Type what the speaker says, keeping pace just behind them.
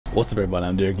What's up, everybody?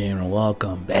 I'm Dear Gamer.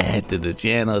 Welcome back to the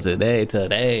channel.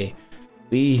 Today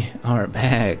we are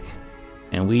back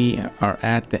and we are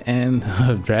at the end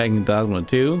of Dragon Dogma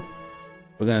 2.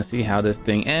 We're gonna see how this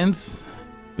thing ends.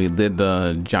 We did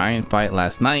the giant fight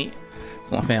last night,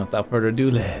 so my fam, without further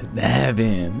ado, let's dive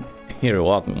in. Here,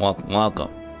 welcome.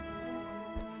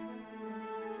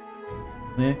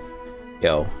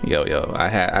 Yo.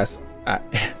 I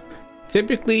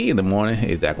typically in the morning,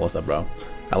 hey Zach, what's up, bro?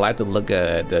 I like to look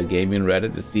at the gaming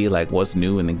Reddit to see like what's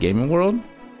new in the gaming world.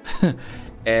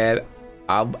 And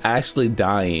I'm actually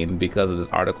dying because of this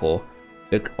article.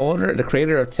 The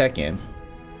creator of Tekken,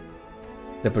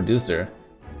 the producer,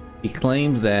 he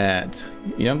claims that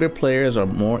younger players are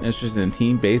more interested in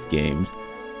team-based games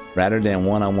rather than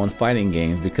one-on-one fighting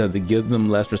games because it gives them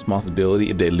less responsibility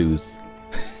if they lose.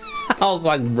 I was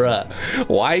like, bruh,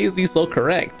 why is he so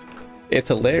correct? It's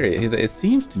hilarious. It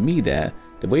seems to me that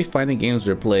the way fighting games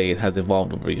are played has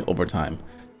evolved over time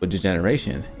with the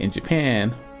generation. In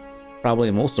Japan, probably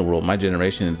in most of the world, my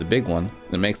generation is a big one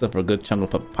that makes up for a good chunk of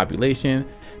the population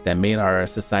that made our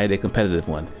society a competitive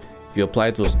one. If you apply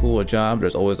to a school or job,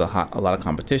 there's always a lot of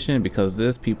competition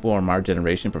because people from our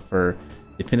generation prefer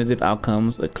definitive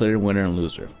outcomes, a clear winner and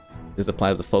loser. This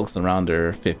applies to folks around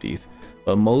their 50s.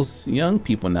 But most young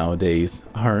people nowadays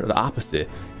are the opposite.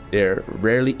 They're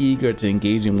rarely eager to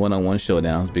engage in one-on-one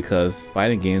showdowns because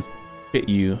fighting games pit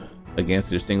you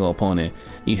against your single opponent.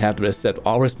 You have to accept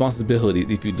all responsibilities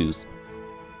if you lose.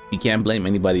 You can't blame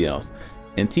anybody else.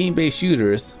 In team-based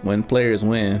shooters, when players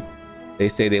win, they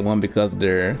say they won because of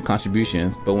their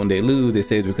contributions, but when they lose, they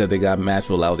say it's because they got matched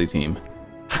with a lousy team.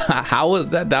 How is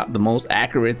that the most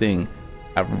accurate thing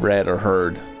I've read or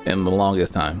heard in the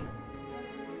longest time?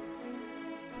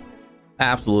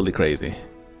 Absolutely crazy.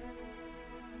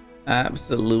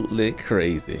 Absolutely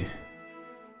crazy.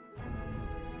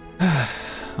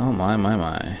 Oh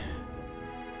my.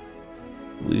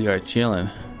 We are chilling.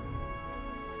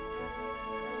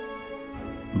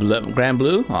 Grand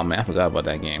Blue? Oh man, I forgot about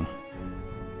that game.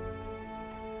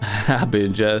 I've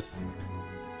been just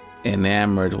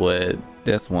enamored with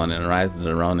this one and Rise of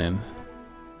the Ronin.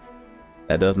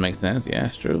 That does make sense. Yeah,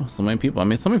 it's true. So many people are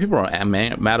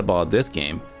mad about this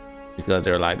game because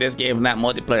they're like, this game is not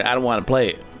multiplayer, I don't want to play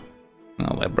it. And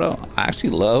I was like, bro, I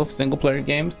actually love single player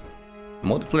games.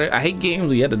 Multiplayer, I hate games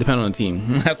where you have to depend on a team.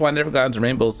 That's why I never got into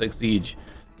Rainbow Six Siege.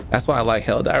 That's why I like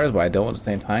Helldivers, but I don't at the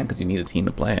same time because you need a team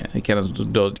to play it. You can't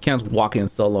just walk in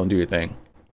solo and do your thing.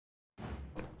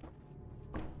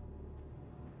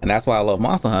 And that's why I love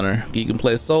Monster Hunter. You can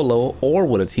play solo or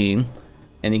with a team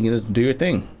and you can just do your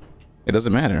thing. It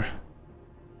doesn't matter.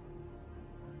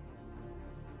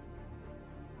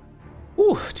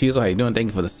 Whew, Cheezo, how you doing? Thank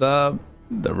you for the sub.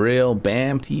 The Real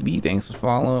Bam TV, thanks for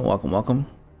following. Welcome.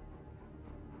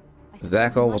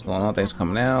 Zacho, what's going on? Thanks for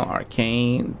coming out.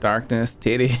 Arcane, Darkness,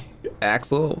 Titty,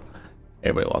 Axel.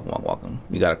 Everybody, welcome.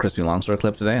 You got a crispy longsword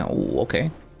clip today? Oh, okay.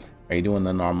 Are you doing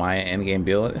the Narmaya endgame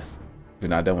build? If you're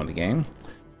not done with the game.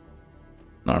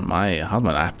 Narmaya,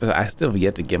 I still have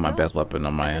yet to get my best weapon,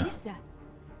 Narmaya.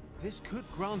 This could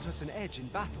grant us an edge in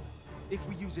battle if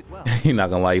we use it well. You're not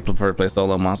gonna lie, you prefer to play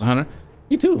solo Monster Hunter?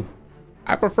 Me too.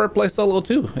 I prefer to play solo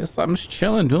too. I'm just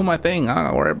chilling, doing my thing. I don't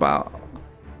gotta worry about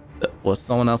what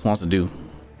someone else wants to do.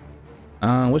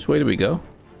 Which way do we go?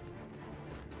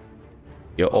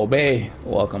 Yo, Obey.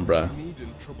 Welcome, bruh.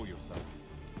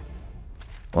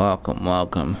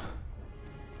 Welcome.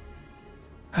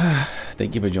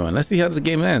 Thank you for joining. Let's see how this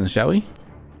game ends, shall we?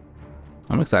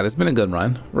 I'm excited. It's been a good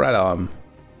run. We're at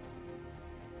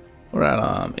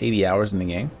 80 hours in the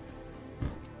game.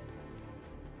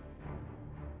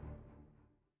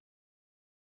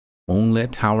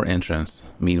 Moonlit Tower entrance.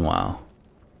 Meanwhile,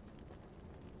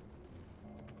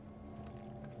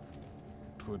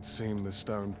 it would seem the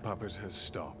stone puppet has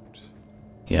stopped.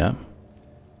 Yeah.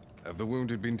 Have the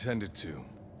wounded been tended to?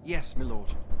 Yes, my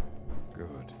lord.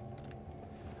 Good.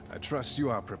 I trust you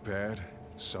are prepared,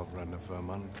 Sovereign of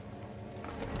Vermont.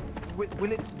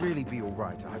 Will it really be all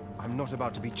right? I'm not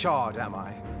about to be charred, am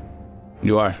I?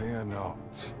 You are. Fear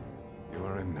not. You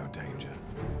are in no danger.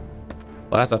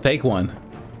 Well, that's a fake one.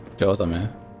 Show us something,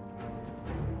 man.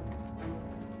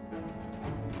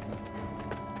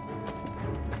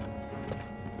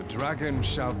 The dragon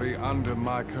shall be under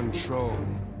my control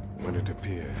when it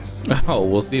appears. Oh,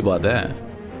 we'll see about that.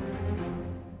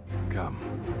 Come.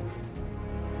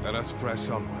 Let us press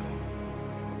onward.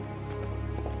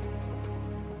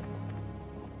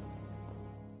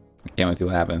 Can't wait to see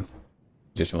what happens.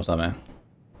 Just show us something, man.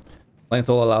 Playing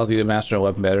solo allows you to master a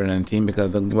weapon better than a team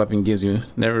because the weapon gives you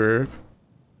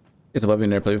it's a weapon you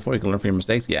never played before. You can learn from your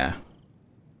mistakes. Yeah,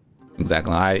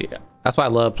 exactly. That's why I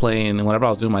love playing. Whenever I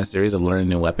was doing my series of learning a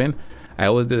new weapon, I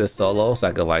always did it solo so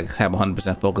I could like have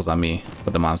 100% focus on me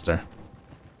with the monster.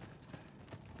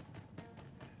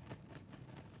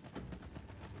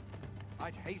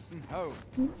 I'd hasten home,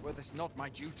 were this not my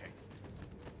duty.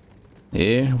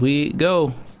 Here we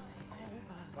go.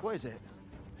 What is it?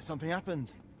 Has something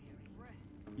happened?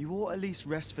 You ought at least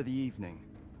rest for the evening.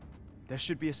 There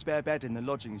should be a spare bed in the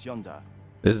lodgings yonder.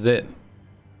 This is it.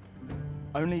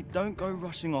 Only don't go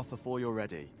rushing off before you're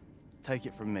ready. Take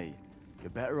it from me. You're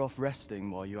better off resting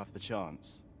while you have the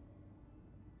chance.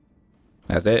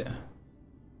 That's it.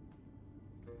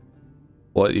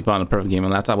 What, you found a perfect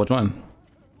gaming laptop? Which one?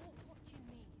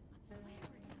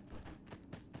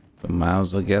 We might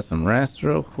as well get some rest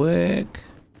real quick.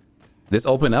 This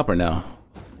open up or no?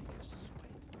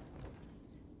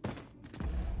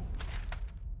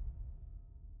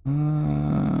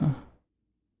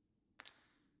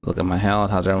 Look at my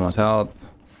health. How's everyone's health?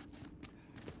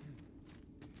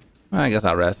 I guess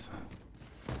I'll rest.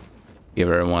 Give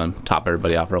everyone, top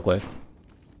everybody off real quick.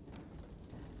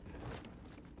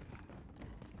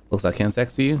 Looks like Ken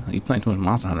sex to you? You playing too much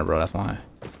Monster Hunter, bro. That's why.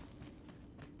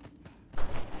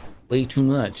 Way too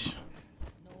much.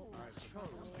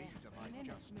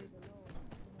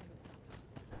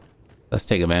 Let's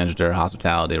take advantage of their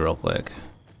hospitality real quick.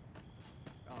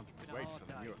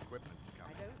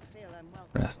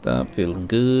 Rest up, feeling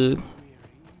good.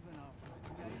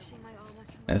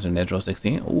 There's a Nedro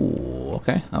 16. Ooh,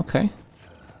 okay, okay.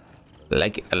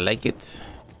 Like it, I like it.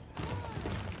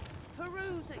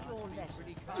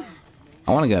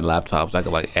 I want to get a laptop so I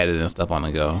could like edit and stuff on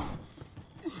the go.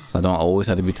 So I don't always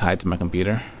have to be tied to my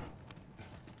computer.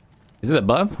 Is it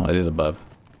above? Oh, it is above.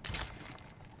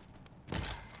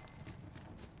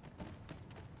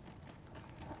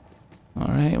 All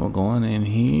right, we're going in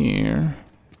here.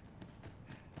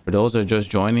 For those that are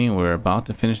just joining, we're about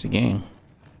to finish the game.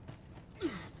 We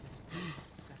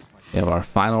have our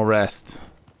final rest.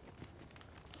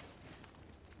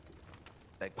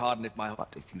 Beg pardon if my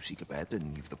but if you seek a bed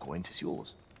and you've the coin, 'tis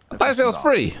yours. I thought it was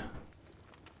free.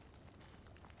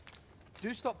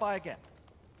 Do stop by again.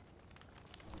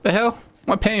 The hell? What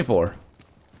am I paying for?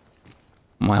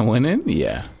 Am I winning?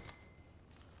 Yeah.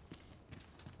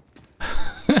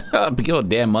 Give a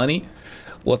damn money.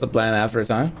 What's the plan after a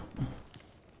time?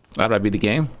 How do I beat the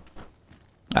game?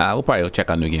 We'll probably go check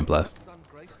out New Game Plus.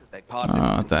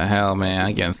 Oh, what the hell, man?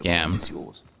 I'm getting scammed.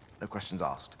 Yours. No questions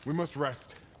asked. We must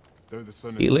rest. Though the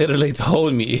sun He is literally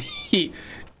told me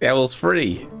that was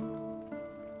free.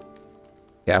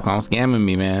 Capcom scamming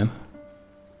me, man.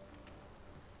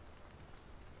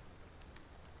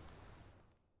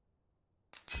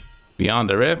 Beyond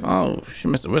the Rift? Oh,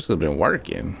 shit, Mr. Whiskers been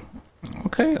working.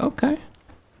 Okay, okay.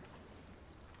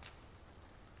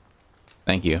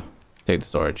 Thank you. Take the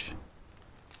storage.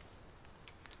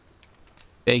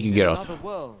 Thank you,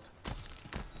 Geralt.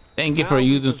 Thank you for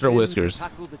using Sir Whiskers.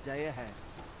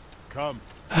 come.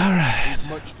 All right. There's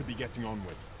much to be getting on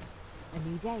with.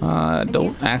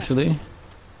 Don't actually.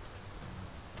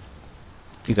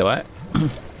 You said what?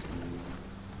 Have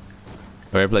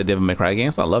you ever played Devil May Cry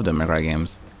games? I love Devil May Cry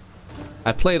games.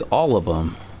 I played all of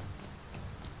them.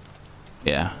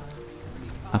 Yeah.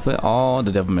 I played all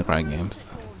the Devil May Cry games.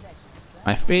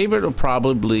 My favorite will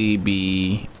probably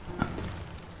be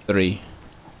 3.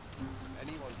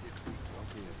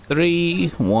 3,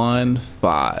 1,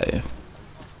 5.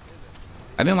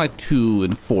 I didn't like 2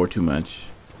 and 4 too much.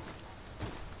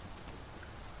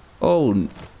 Oh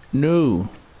no.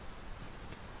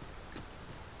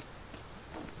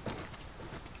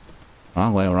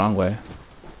 Wrong way, wrong way.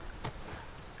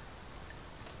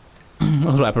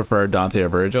 Do I prefer Dante or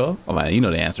Virgil? Oh man, you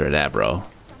know the answer to that, bro.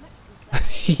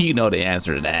 You know the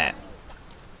answer to that.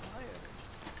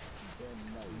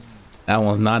 That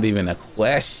one's not even a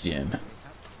question.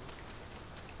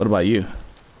 What about you?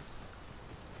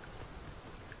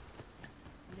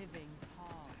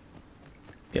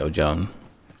 Yo, Joan.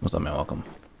 What's up, man? Welcome.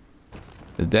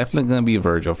 It's definitely gonna be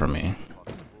Virgil for me.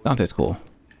 Dante's cool,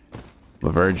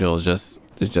 but Virgil is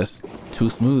just too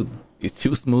smooth. He's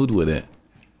too smooth with it.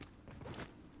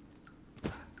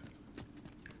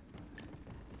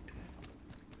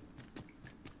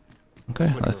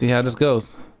 Okay, let's see how this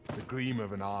goes. The gleam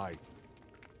of an eye.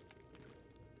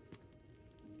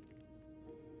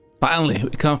 Finally, we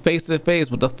come face to face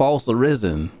with the false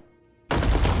arisen.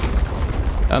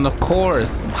 And of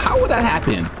course, how would that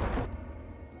happen?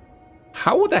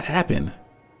 How would that happen?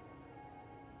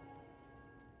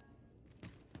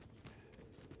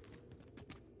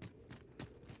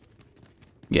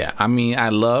 Yeah, I mean,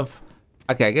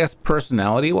 okay, I guess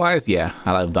personality wise, yeah,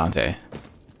 I love Dante.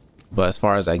 But as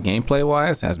far as like gameplay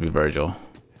wise, it has to be Virgil.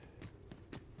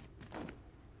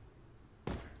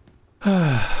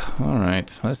 All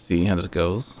right, let's see how this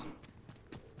goes.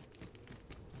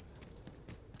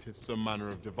 'Tis some manner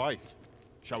of device.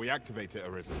 Shall we activate it,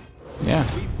 Arisen? Yeah.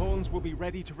 We pawns will be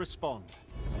ready to respond,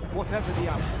 whatever the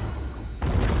outcome.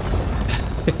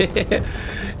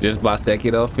 Just by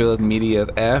Sekiro feels meaty as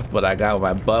F, but I got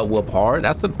my butt whooped hard.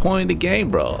 That's the point of the game,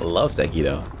 bro. I love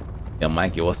Sekiro. Yo,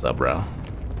 Mikey, what's up, bro?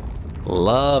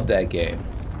 Love that game.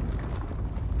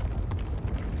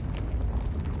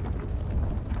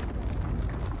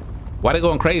 Why they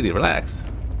going crazy? Relax.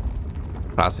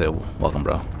 CrossFit, welcome,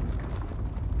 bro.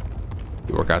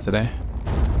 You work out today?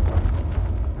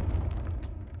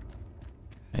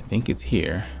 I think it's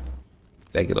here.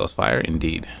 Sekiro's fire,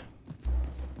 indeed.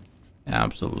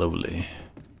 Absolutely.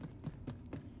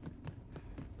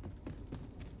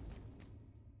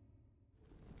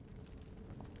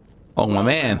 Oh, my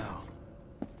man.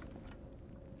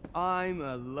 I'm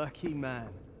a lucky man.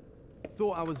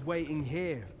 Thought I was waiting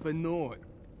here for naught.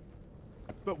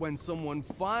 But when someone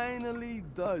finally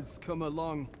does come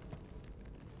along,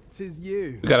 'tis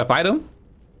you. We gotta fight him?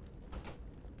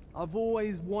 I've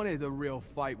always wanted a real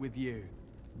fight with you.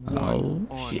 Oh,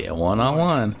 shit,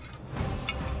 one-on-one.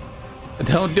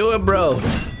 Don't do it, bro.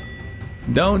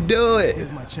 Don't do it.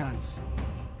 Here's my chance.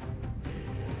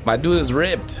 My dude is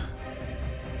ripped.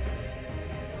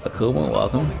 Akuma,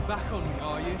 welcome. Holding back on me,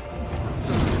 are you?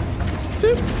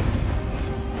 Toop.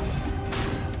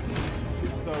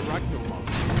 It's Ragnar.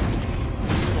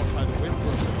 Not had a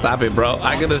whisper. Stop it, bro.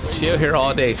 I can just chill here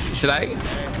all day. Should I?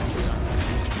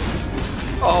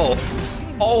 Oh.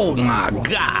 Oh my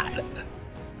God.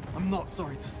 I'm not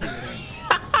sorry to see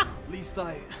it. At least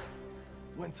I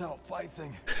went out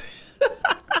fighting.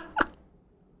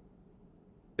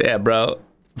 Yeah, bro.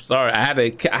 I'm sorry. I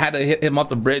had to hit him off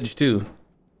the bridge too.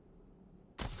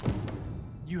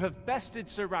 You have bested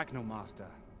Sir Ragnar, Master,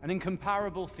 an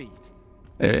incomparable feat.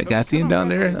 There, can I see him down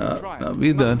there? No,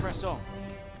 he's done. Press on.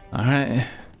 All right.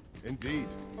 Indeed,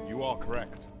 you are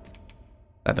correct.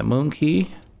 Got the moon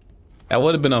key. That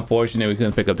would have been unfortunate. We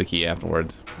couldn't pick up the key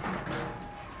afterwards.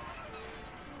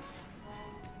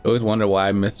 I always wonder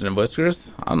why Mr.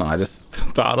 Whiskers. I don't know. I just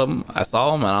thought him. I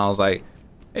saw him and I was like,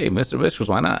 hey, Mr. Whiskers,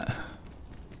 why not?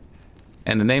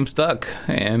 And the name stuck.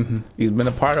 And he's been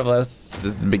a part of us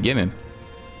since the beginning.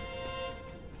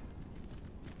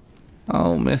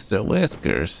 Oh, Mr.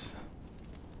 Whiskers.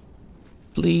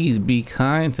 Please be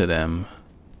kind to them.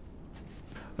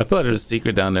 I feel like there's a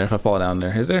secret down there if I fall down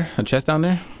there. Is there a chest down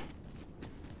there?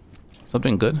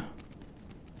 Something good?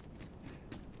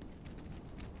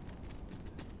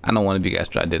 I know one of you guys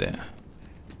did it.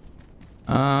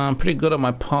 I'm pretty good at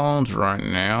my pawns right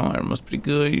now. Everyone's pretty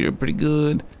good. You're pretty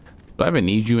good. Do I even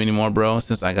need you anymore, bro?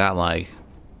 Since I got like...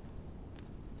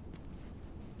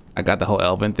 I got the whole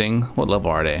Elven thing. What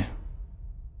level are they?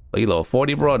 Oh, you level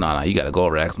 40, bro? Nah, you gotta go,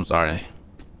 Rex. I'm sorry.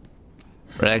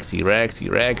 Rexy.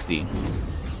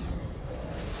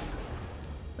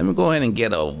 Let me go ahead and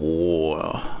get a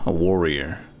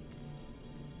warrior.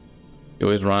 You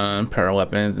always run para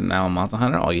weapons and now a monster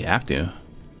hunter? Oh, you have to.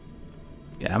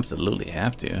 You absolutely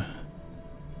have to.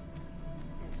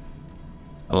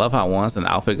 I love how once an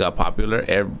outfit got popular,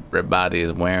 everybody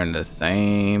is wearing the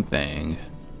same thing.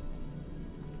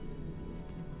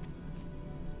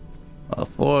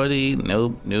 40,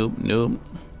 nope.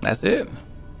 That's it.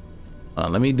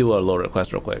 Let me do a low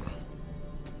request real quick.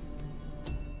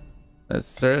 Let's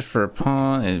search for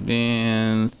pawn,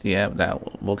 advance. Yep,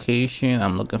 that location.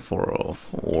 I'm looking for a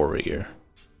warrior.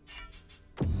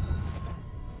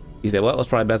 He said, what was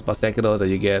probably best about Sekiro is that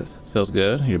you get, feels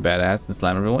good, you're badass and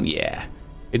slam everyone. Yeah,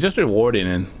 it's just rewarding,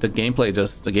 and the gameplay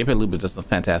loop is just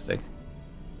fantastic.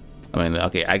 I mean,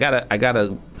 okay, I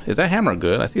gotta, is that hammer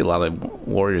good? I see a lot of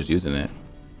warriors using it.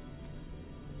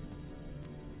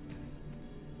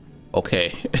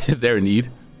 Okay, is there a need?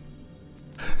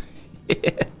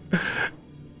 Yeah.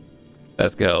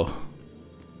 Let's go.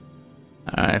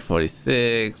 All right,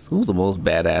 46. Who's the most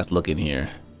badass looking here?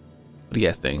 What do you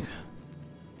guys think?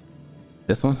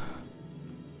 This one?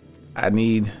 I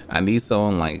need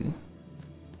someone like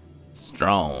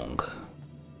strong.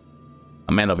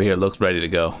 A man over here looks ready to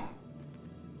go.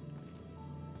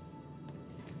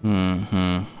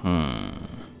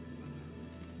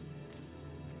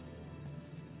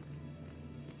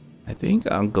 I think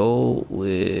I'll go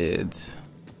with...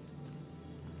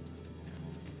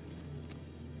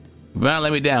 You better not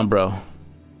let me down, bro.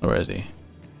 Where is he?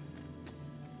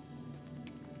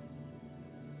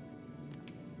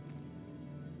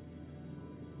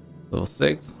 Level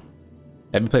 6.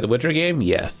 Have you played the Witcher game?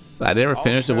 Yes. I never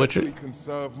finished the Witcher. I'll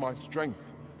conserve my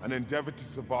strength and endeavor to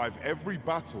survive every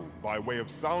battle by way of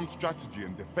sound strategy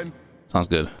and defense. Sounds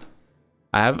good.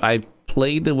 I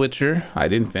played The Witcher. I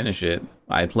didn't finish it.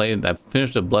 I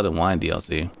finished the Blood and Wine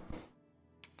DLC.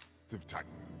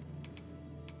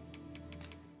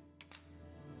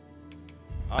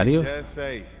 I Adios. dare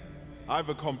say, I've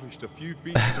accomplished a few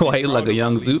feats. Why you like a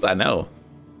young Zeus? I know.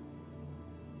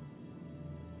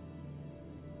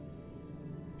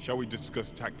 Shall we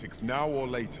discuss tactics now or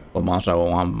later? What monster I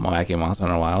want? Wacky Monster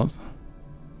Hunter Wilds.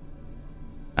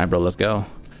 Alright, bro, let's go.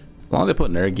 As long as they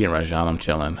put Nerd Gear Rush on, I'm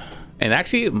chilling. And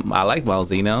actually, I like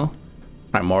Malzeno,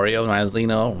 Primorio,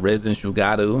 Malzeno, Risen,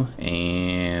 Shugadu,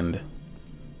 and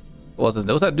what's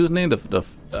that dude's name?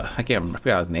 I can't remember. I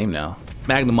forgot his name now.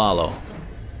 Magnamalo.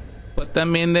 Put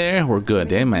them in there. We're good.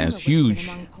 Damn, man, it's huge.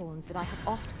 Among pawns that I have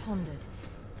oft pondered.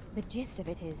 The gist of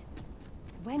it is,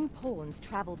 when pawns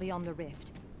travel beyond the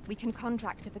rift, we can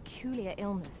contract a peculiar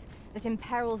illness that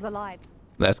imperils the lives.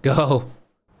 Let's go.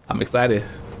 I'm excited.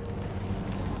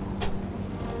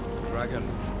 Dragon,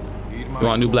 heed my You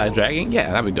want a new Black call. Dragon?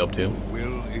 Yeah, that'd be dope too.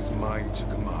 Will is mine to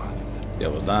command.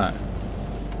 It was not.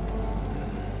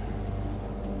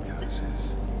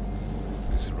 Curses.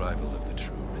 This arrival of the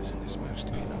true Risen is most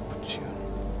inopportune.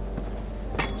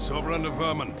 Sovereign of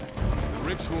Vermin, the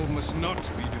ritual must not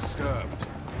be disturbed.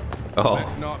 Oh,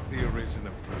 Let not the Arisen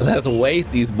approach. let's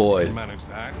waste these boys. Manage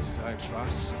that, I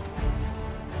trust.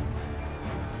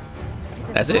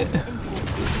 That's it.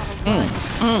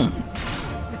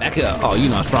 Back up. Oh, you're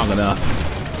not strong enough.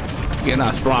 You're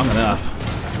not strong enough.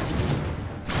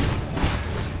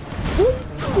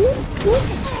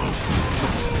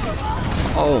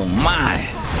 Oh my.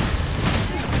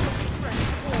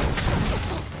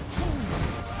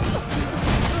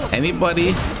 Anybody?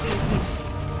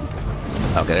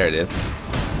 Okay, there it is.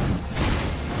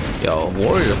 Yo,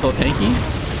 Warrior is so tanky.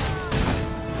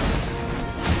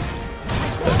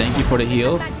 But thank you for the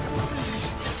heals.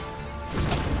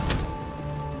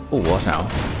 Oh, watch out.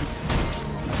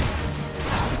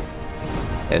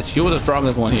 Yeah, she was the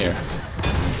strongest one here.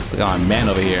 Look at my man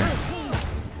over here.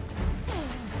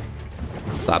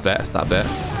 Stop that, stop that.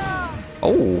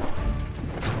 Oh.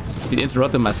 He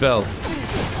interrupted my spells.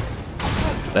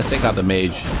 Let's take out the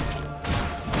mage.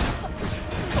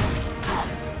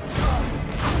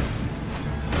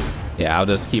 Yeah, I'll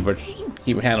just keep her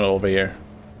handled over here.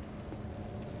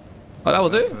 Oh, that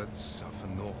was it? Efforts of the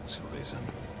North's Arisen.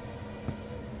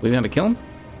 We didn't have to kill him?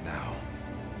 Now,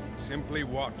 simply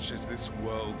watch as this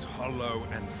world's hollow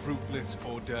and fruitless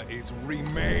order is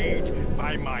remade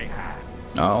by my hand.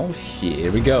 Oh shit,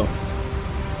 here we go.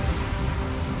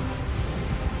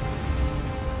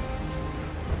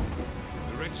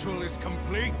 The ritual is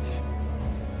complete.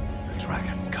 The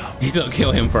dragon comes. He's gonna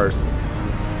kill him first.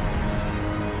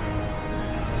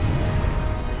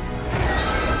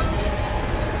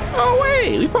 Oh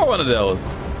wait, we fought one of those.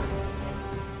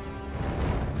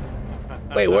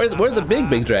 Wait, where's the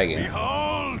big dragon?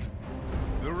 Behold,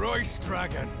 the Royce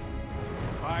dragon.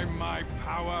 By my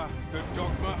power, the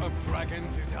dogma of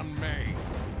dragons is unmade.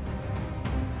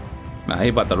 Nah, he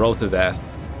about to roast his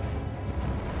ass.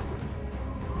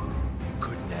 You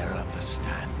could ne'er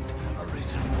understand,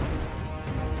 Arisen.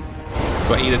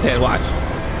 Go eat his head, watch.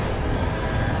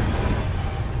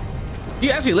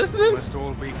 You actually listening? Must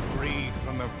all be freed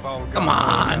from the vulgar Come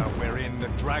on. order wherein the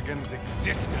dragon's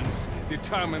existence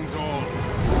determines all.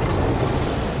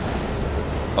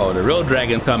 Oh, the real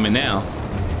dragon's coming now.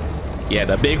 Yeah,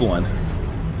 the big one.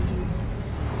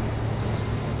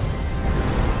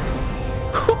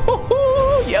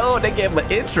 Yo, they gave him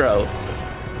an intro.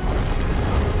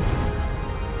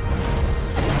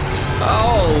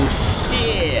 Oh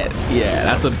shit! Yeah,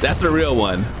 that's the real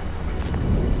one.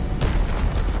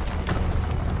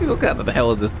 Look at what the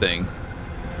hell is this thing?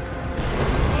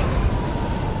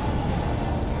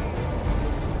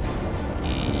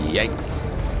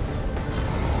 Yikes!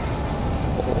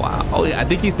 Oh, wow! Oh yeah, I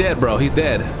think he's dead, bro. He's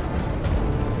dead.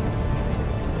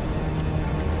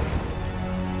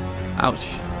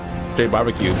 Ouch! Straight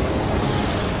barbecue.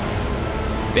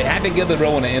 They had to give the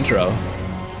real one an intro.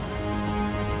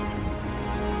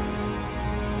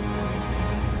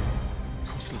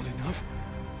 Was not enough.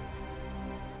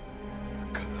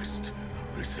 Cursed,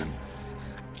 Arisen.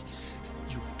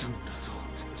 You've doomed us all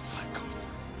to the cycle.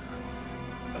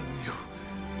 And you.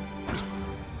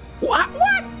 What?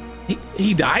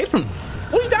 He died from?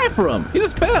 What did he die from? He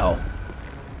just fell.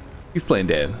 He's playing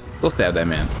dead. Go stab that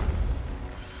man.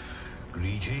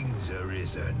 Greetings,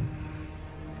 Arisen.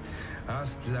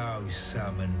 Hast thou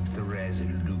summoned the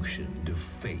resolution to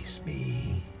face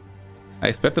me? I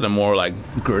expected a more like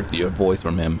girthier voice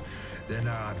from him. Then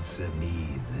answer me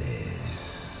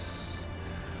this.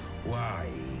 Why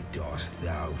dost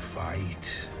thou fight?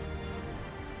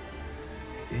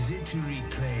 Is it to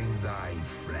reclaim thy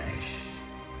flesh,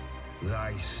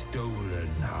 thy stolen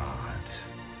heart?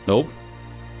 Nope.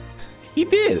 He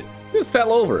did. He just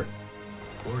fell over.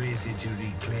 Or is it to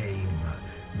reclaim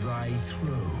thy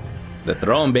throne? The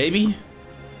throne, baby.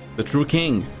 The true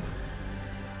king.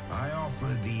 I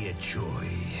offer thee a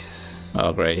choice.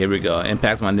 Oh, great. Here we go.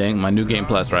 Impacts my new game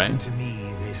plus, right? To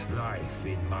me this life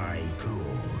in my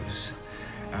claws,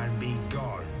 and be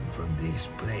gone from this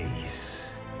place.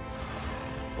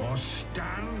 Or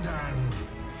stand and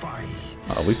fight.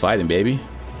 Oh, we fighting, baby.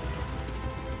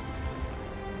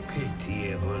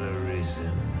 Pitiable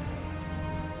Arisen.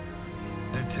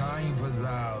 The time for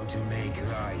thou to make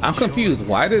thy I'm confused.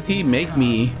 Why does he make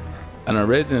me an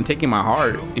Arisen and taking my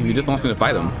heart if he just wants me to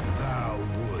fight him? Thou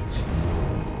wouldst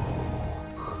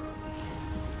walk.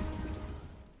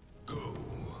 Go,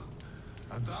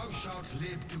 and thou shalt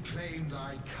live to claim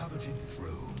thy coveted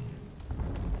throne.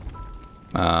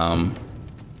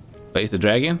 Face the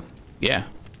dragon? Yeah.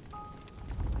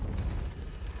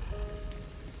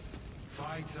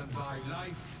 Fight and thy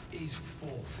life is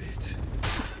forfeit.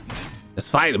 Let's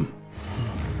fight him.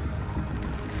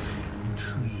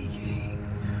 Intriguing.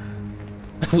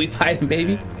 We fighting,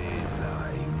 baby. Is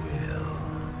thy will.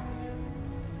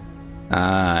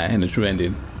 And the true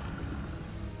ending.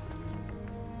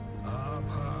 Our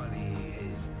parley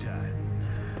is done.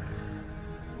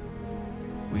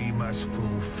 We must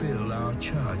fulfill our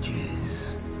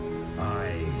charges.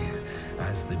 I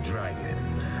as the dragon,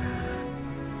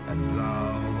 and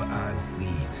thou as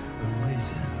the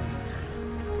Arisen.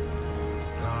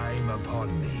 Climb upon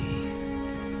me.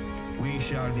 We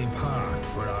shall depart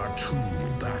for our true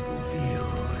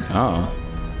battlefield. Oh,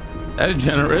 that's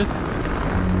generous.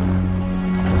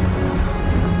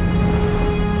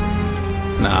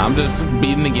 Nah, I'm just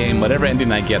beating the game. Whatever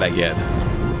ending I get, I get.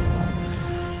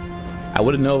 I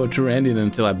wouldn't know a true ending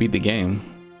until I beat the game.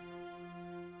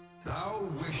 Thou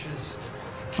wishest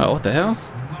Oh, what the hell?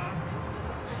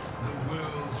 the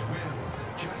world's will,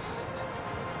 just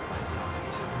as I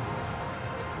do.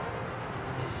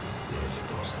 Yet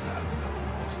dost thou know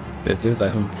what awaits This is the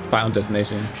final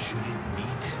destination. should it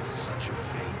meet such a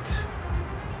fate?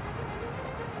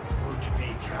 Would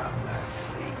become a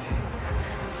fleeting,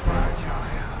 fragile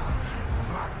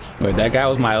vacuum. Wait, that guy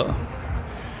was my...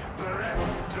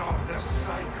 Bereft of the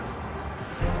cycle,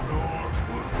 naught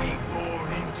would be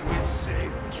born into its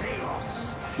safe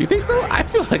chaos. You think so? I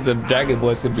feel like the dragon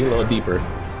voice could be a little deeper.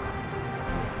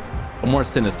 Or more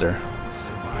sinister.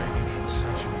 Surviving in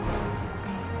such a world would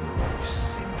be no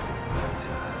simple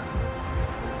matter.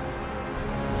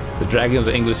 The dragon's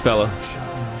an English fella. Shall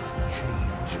not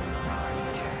change with my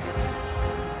death,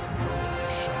 nor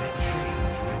shall it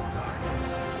change with thine.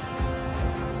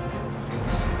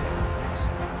 Consider the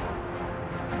reason.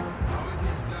 How it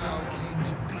is thou came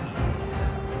to be.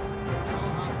 How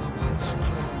have the once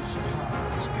closed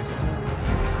paths before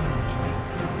thee come to be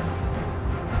cleared?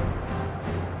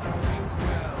 Think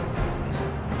well,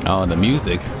 Arisen. Oh, the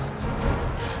music.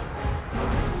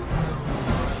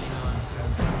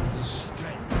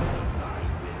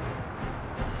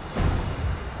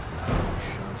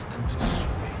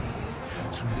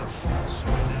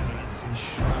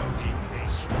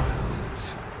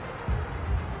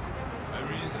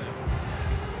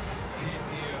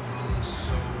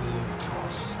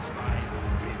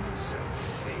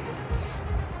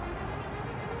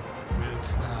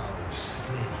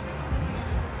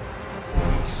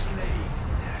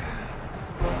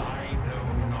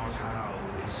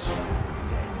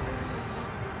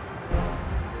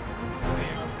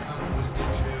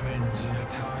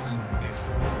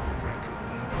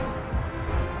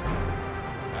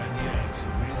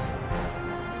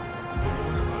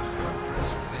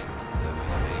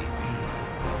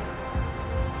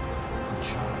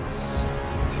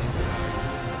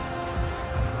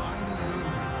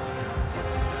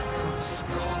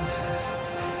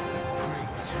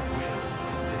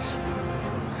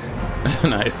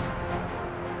 Nice.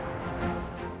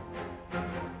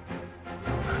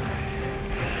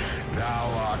 Thou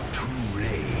art too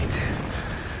late.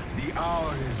 The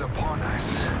hour is upon us.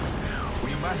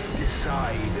 We must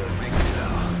decide a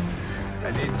victor,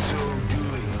 and in so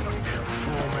doing,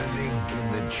 form a link in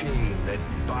the chain that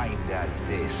bindeth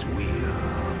this wheel.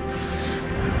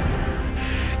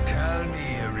 Tell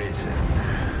me, Arisen,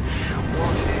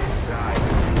 what is thy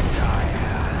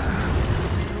desire?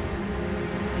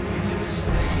 Is it to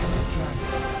slay the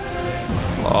dragon?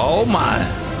 Oh my.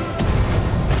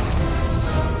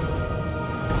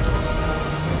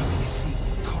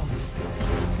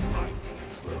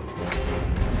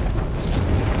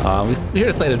 We're here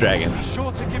to slay the dragon. Be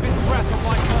sure to give its breath on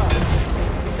my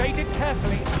curve. If they it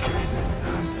carefully.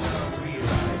 Hast thou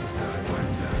realized thy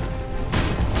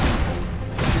wonder?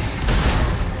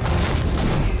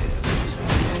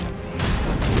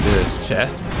 Do his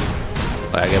chest.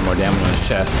 Like I get more damage on his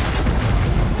chest.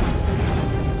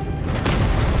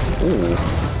 Ooh.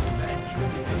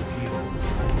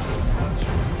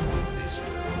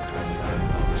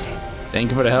 Thank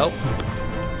you for the help.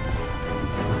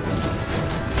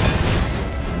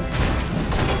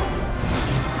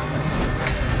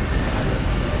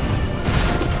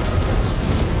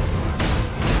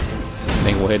 I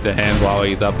think we'll hit the hands while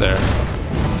he's up there.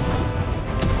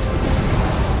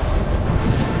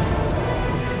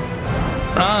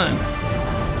 Run!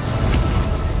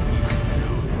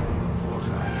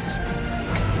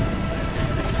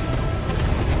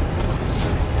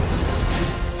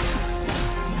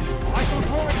 I shall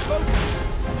draw its focus.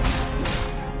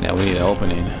 Yeah, we need an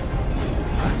opening.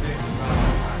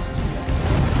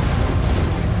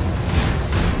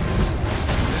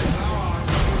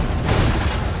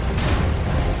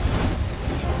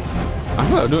 I'm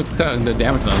gonna do the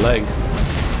damage on the legs.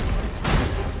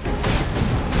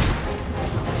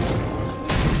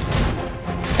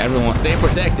 Everyone stay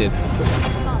protected.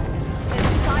 Master, there's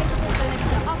a sizable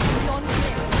ballista up beyond the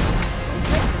cliff.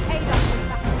 Let's aid us in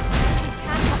battle. We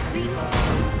cannot reach it.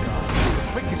 The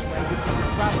quickest way would be to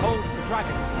grab hold of the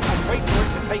dragon and wait for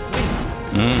it to take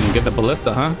wing. Get the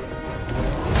ballista, huh?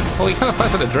 Oh, he kind of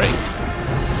fight for the Drake.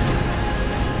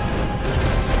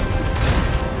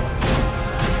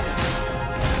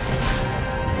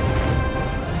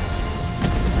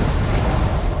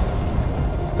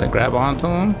 Does I grab onto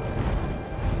him?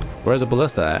 Where's the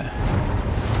ballista at?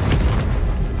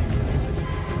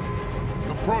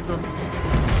 The problem is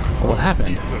What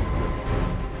happened? useless.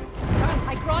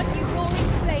 I grant you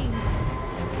roaring flame.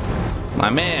 My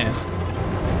man.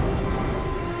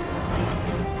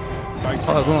 Thank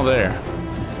Oh, there's one over there.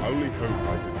 I only hope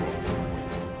I did not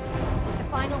disappoint. The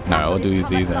final Alright, battle we'll do is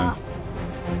come these at then. last.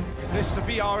 Is this to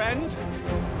be our end?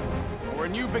 Or a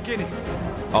new beginning?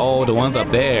 Oh, the one's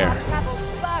up there. Our travels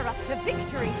spur us to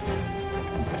victory.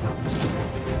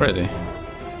 Where is he?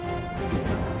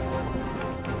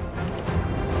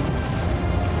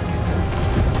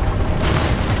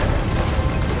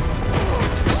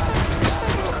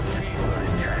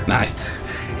 Nice.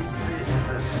 Is this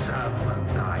the sum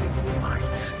of thy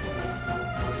might?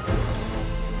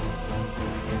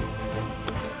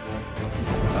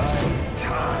 I'm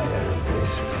tired of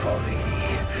this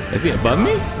folly. Is he above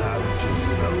me? Thou do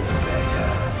know better.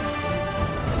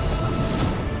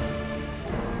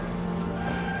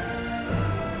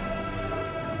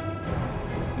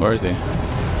 Where is he?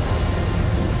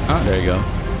 Oh, there he goes.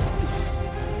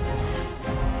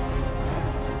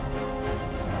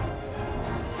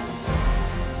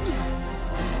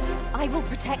 I will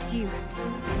protect you.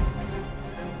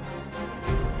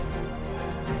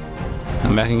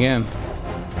 Come back again.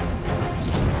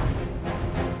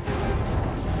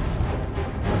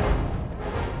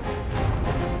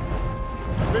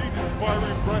 Maiden's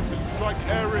firing breath and strike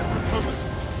area recovers.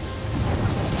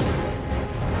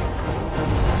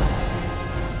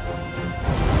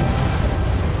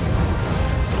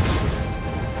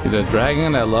 He's a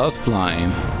dragon that loves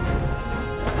flying.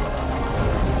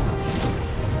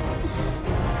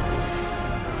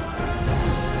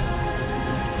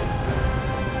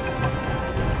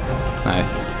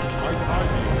 Nice. I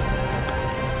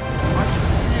should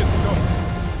see it not.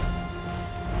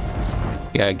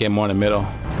 Gotta get more in the middle.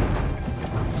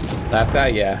 Last guy,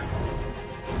 yeah.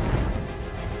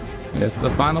 This is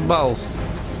the final boss.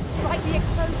 Strike the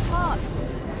exposed heart.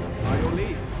 By your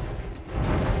leave.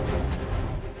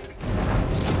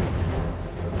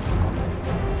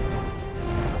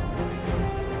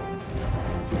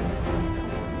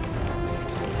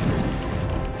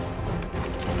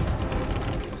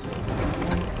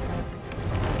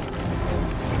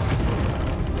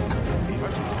 I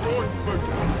should draw its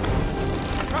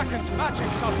focus. Dragon's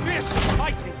magics are fierce and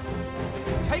fighting.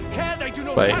 Take care they do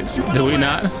not Wait, catch you do we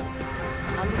unawares. not?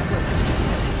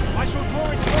 I shall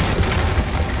draw its focus.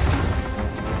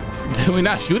 Did we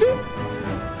not shoot it?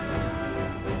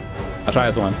 I'll try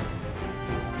this one.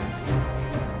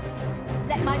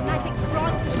 Let my magics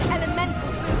grant you an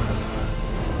elemental boon.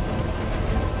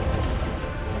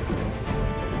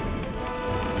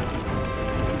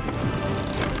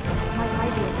 Might I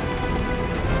be of assistance?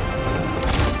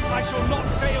 I shall not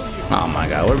fail you. Oh my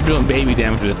god, we're doing baby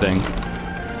damage to this thing.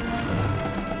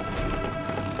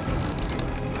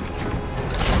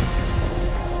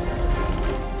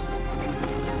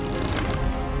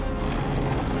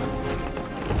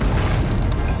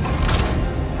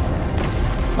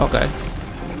 Okay.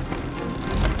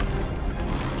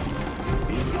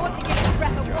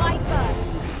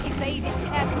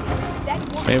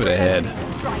 Maybe the head.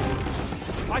 Strike.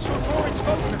 I shall draw its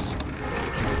focus.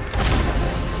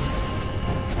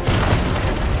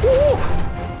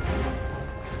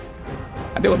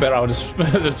 I think we're better off just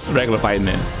regular fighting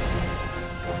it.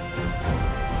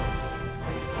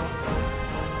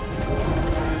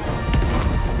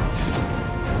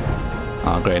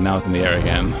 Oh great, now it's in the air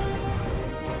again.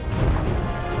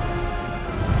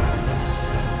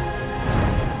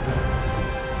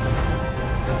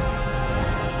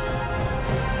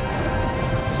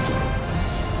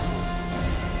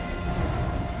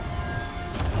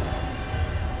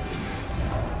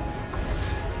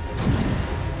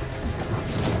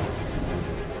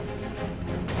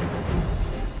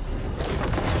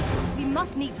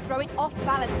 Need to throw it off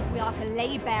balance if we are to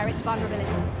lay bare its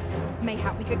vulnerabilities.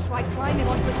 Mayhap we could try climbing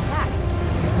onto its back.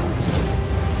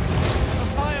 The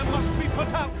fire must be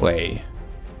put out. Wait.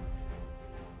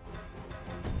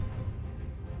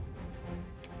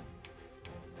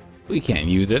 We can't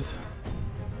use it.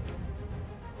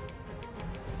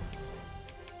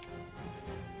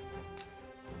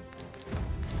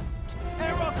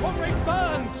 Error, Comrade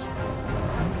Burns!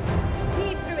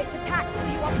 Weave through its attacks till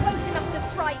you are close enough to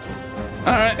strike.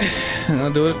 All right,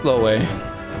 I'll do it a slow way.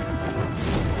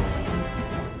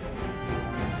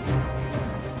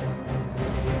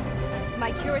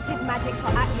 My curative magics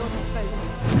are at your disposal.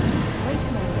 Wait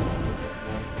a moment.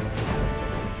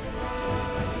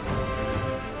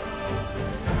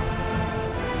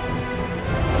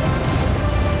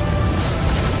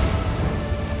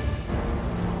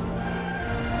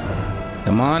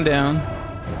 Come on down.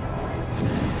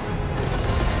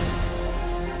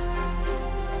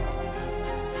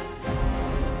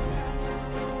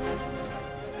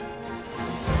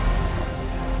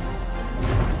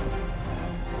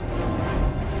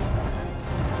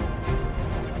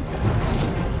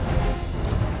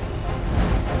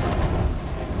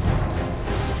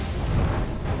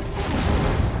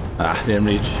 Ah, didn't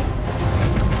reach.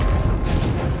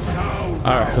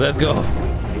 All right, let's go.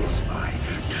 Is my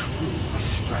true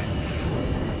strength.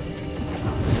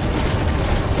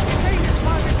 Gain its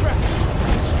target breath.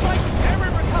 Strike ere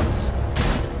it recovers.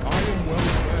 I am well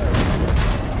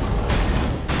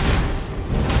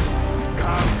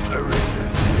Come, Arisen.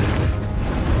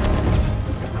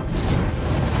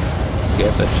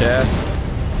 Get the chest.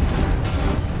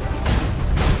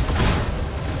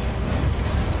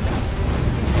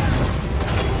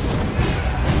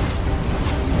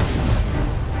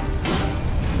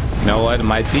 You know what?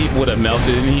 My thief would have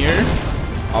melted in here.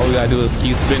 All we gotta do is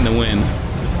keep spinning to win.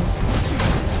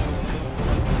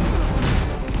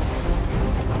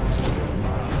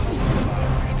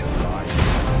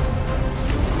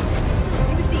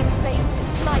 Use these flames to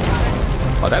smite our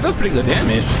enemies. Oh, that does pretty good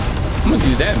damage. I'm gonna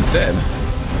use that instead.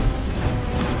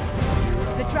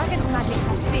 The dragon's magics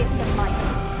are fierce and mighty.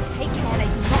 Take care they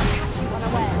do not catch you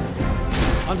unawares.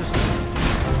 Understood.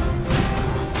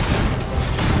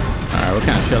 All right, we're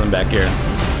kind of chilling back here.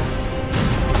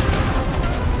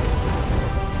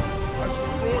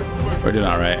 We're doing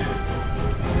all right.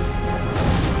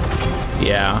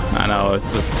 Yeah, I know.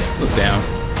 It's just the damn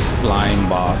flying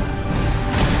boss.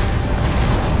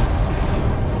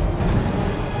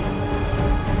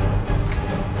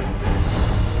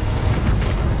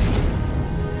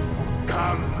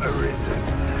 Come, Arisen.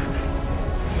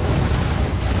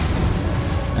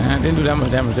 I didn't do that much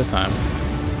damage this time.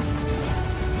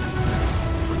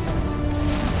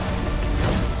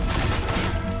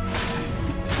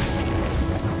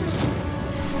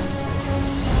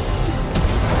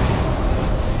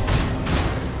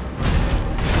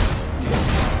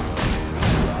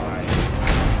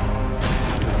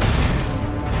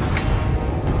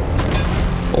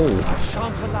 I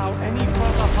shan't allow any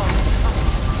further harm to come.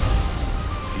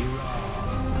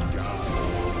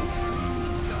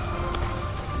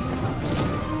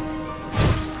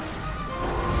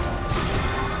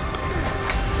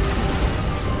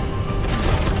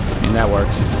 I mean, that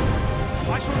works.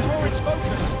 I shall draw its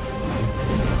focus.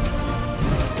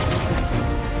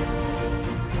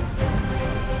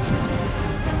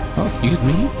 Oh, excuse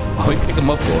me? What do we pick him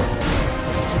up for?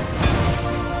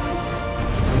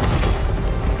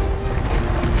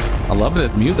 I love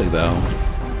this music though.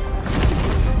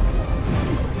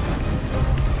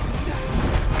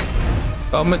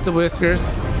 Oh, Mr. Whiskers.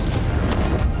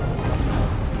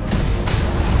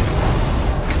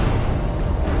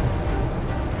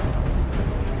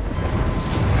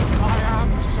 I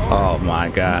am sorry. Oh my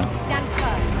God. Stand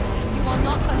firm. You are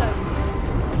not alone.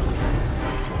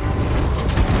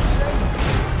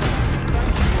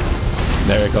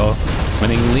 There we go. When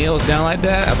he kneels down like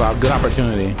that, that's a good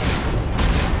opportunity.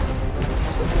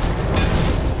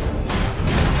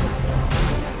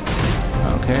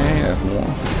 think there's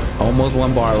one, almost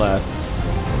one bar left.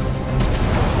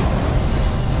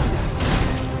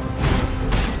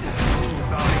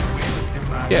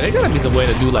 Yeah, there gotta be some way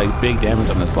to do like big damage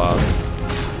on this boss.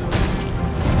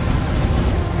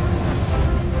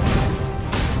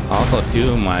 Also,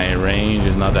 too, my range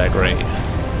is not that great.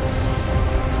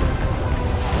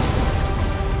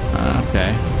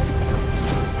 Okay.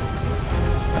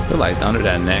 I feel like under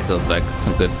that neck is like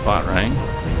a good spot, right?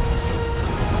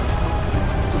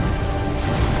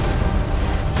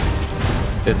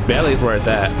 This belly is where it's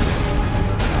at. I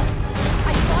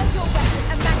find your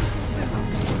weapon a magical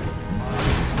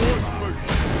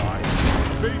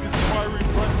Evaded fiery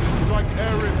weapons like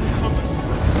Aaron summons.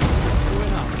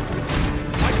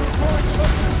 I shall draw its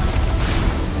focus.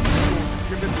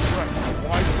 Give it breath,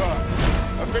 wide berth.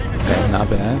 Evaded Okay, not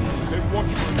bad. They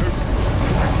watch for no.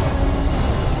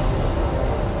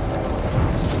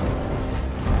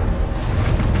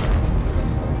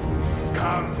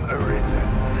 Come, Arisen.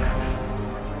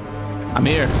 I'm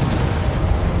here.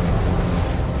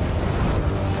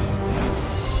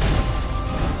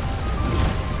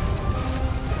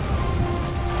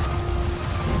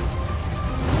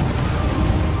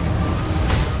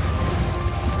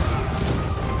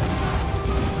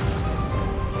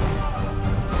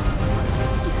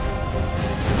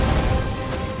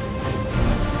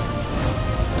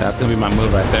 That's gonna be my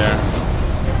move right there.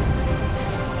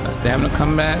 That stamina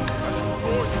come back.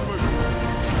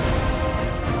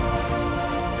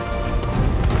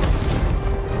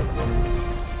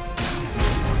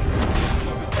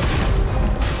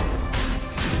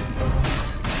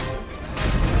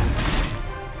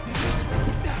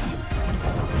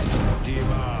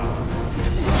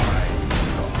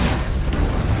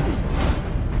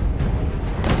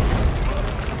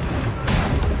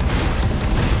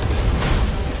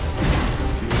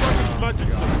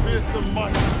 Magic's a fearsome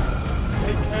might.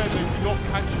 Take care they do not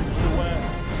catch you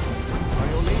unawares. By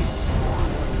your leave.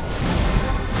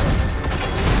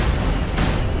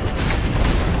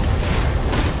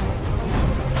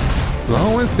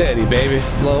 Slow and steady, baby.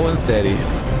 Slow and steady.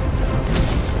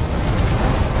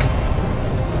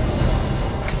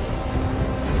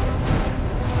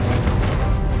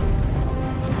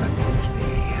 Amuse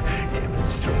me.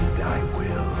 Demonstrate thy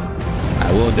will. I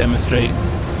will demonstrate.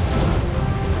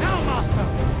 Now, Master.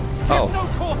 Oh. No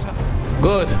quarter.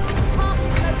 Good.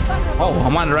 Oh,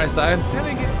 I'm on the right side.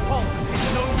 Stilling its pulse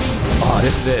is no mean. Oh,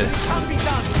 this is it. Can be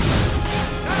done.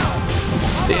 Now.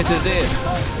 This is it.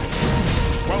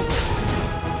 Well then.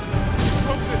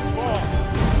 Come this far.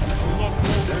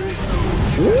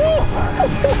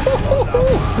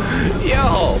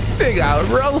 Yo, they got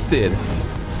roasted.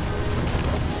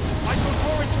 I shall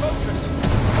draw its focus.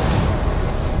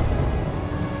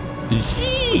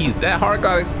 Jeez, that heart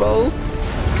got exposed.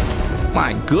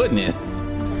 My goodness.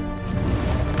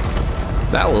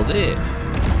 That was it.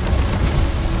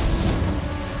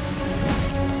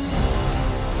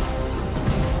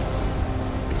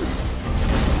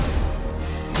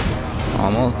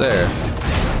 Almost there.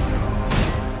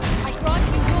 I grant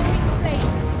you roaring flame.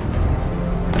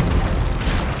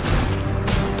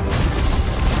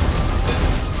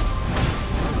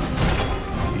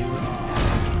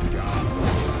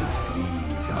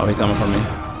 Oh, he's coming for me.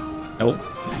 Nope.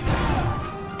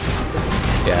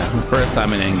 Yeah, first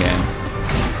time in endgame.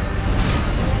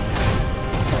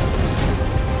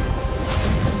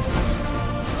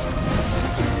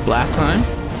 Last time?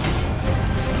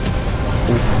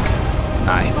 Oof.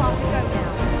 Nice. Go now.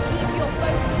 Keep your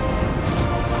focus.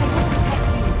 I will protect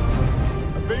you.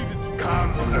 Evaded.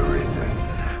 Come, Arisen.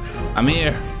 I'm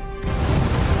here.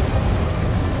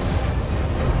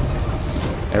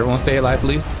 Everyone stay alive,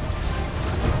 please.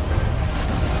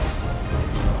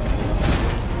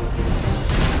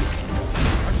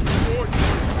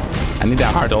 I need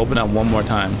that heart to open up one more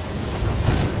time.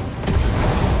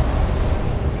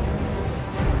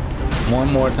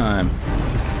 One more time.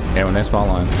 Everyone, let's fall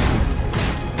on.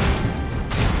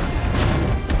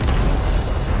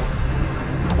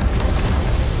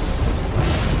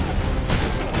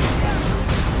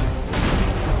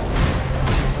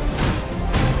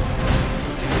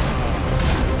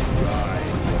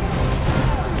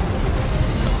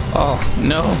 Oh,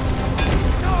 no.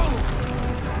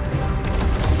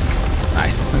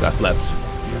 Nice, I got slept.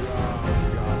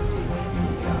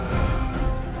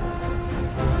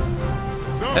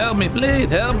 Help me, please,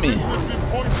 help me.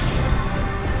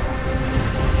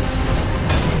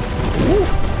 Woo.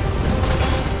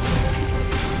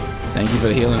 Thank you for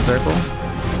the healing circle.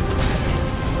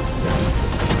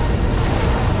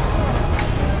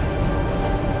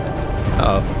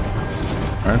 Uh-oh,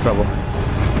 we're in trouble.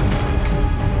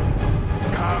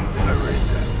 Come,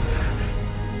 Arisen.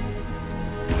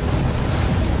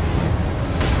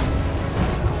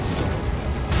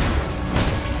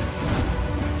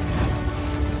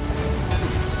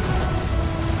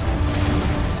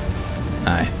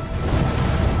 Nice.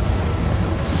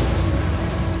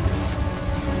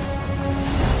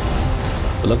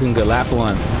 Looking good. Last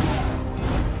one.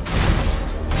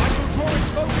 I shall draw its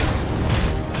focus.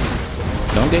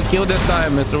 Don't get killed this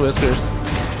time, Mr. Whiskers.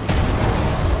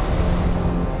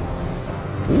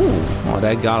 Ooh. Oh,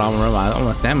 that got on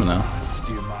my stamina.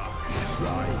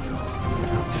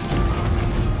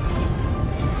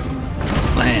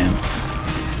 Blam.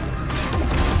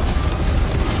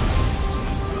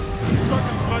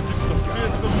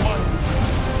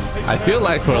 I feel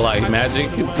like for like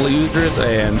magic users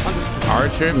and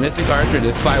archer, mystic archer,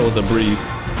 this fight was a breeze.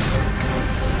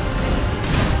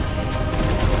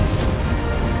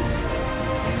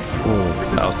 Ooh,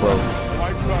 that was close.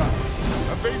 My plan.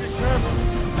 Evade it carefully.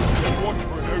 Then watch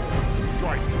for an opening to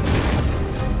strike.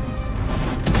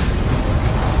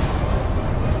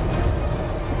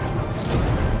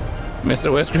 Mr.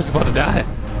 Whisker's about to die.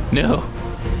 No.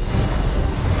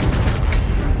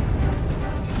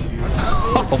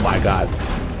 Oh my god.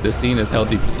 This scene is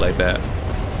healthy like that.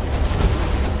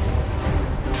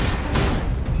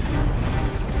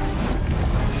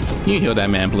 Can you heal that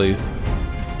man, please?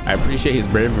 I appreciate his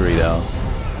bravery though.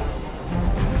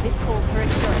 This calls for a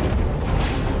shot.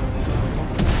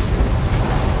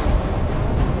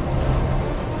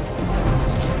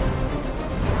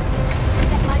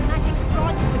 Let my magic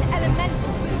grant you an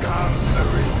elemental boost.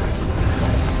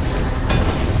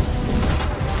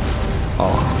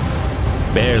 Oh.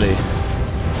 Barely.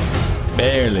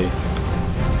 Barely.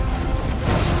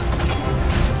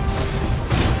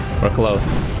 We're close.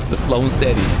 Just slow and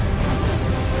steady.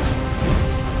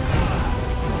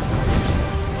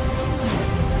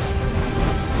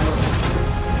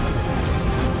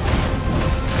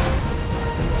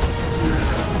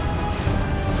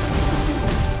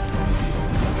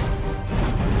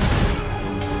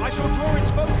 I shall draw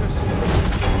its focus.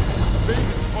 Evade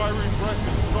its firing breath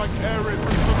and strike air in.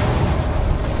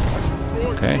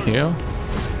 Okay, heal.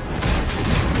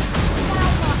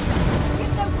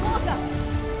 Give them water.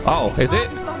 Oh, is it?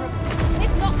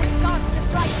 It's not this chance to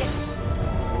strike it.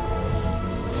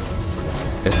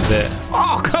 This is it.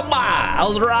 Oh, come on! I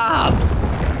was robbed!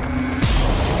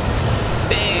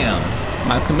 Damn!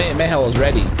 My commit mayhem was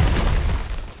ready.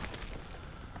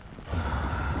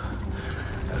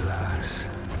 Alas,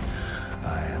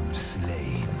 I am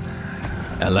slain.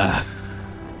 At last.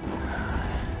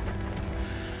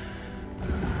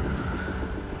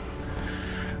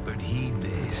 But heed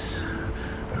this,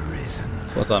 Arisen.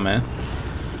 What's up, man?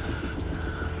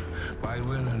 By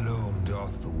will alone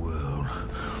doth the world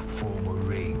form a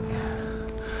ring,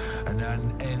 an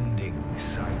unending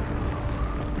cycle.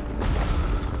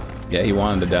 Yeah, he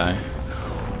wanted to die.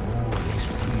 All is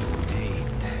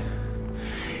preordained,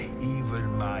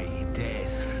 even my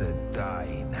death at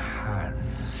thine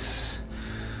hands.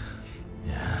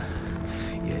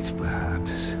 Yet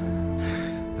perhaps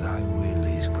thy will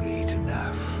is great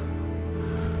enough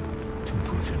to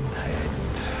put an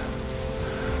end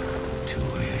to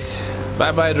it.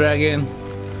 Bye bye, dragon.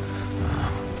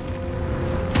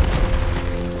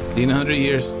 See you in 100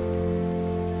 years.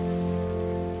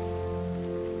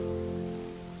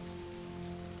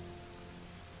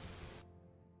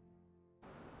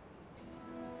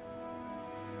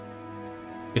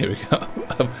 Here we go.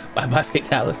 Bye bye,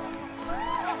 Fatalis.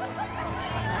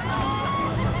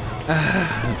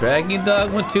 Dragon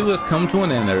Dogma 2 has come to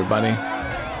an end, everybody.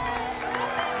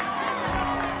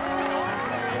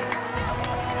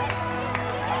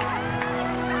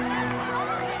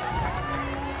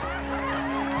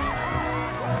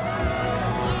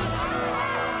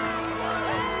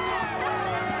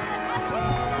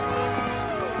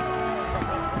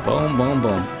 Boom, boom,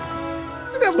 boom. I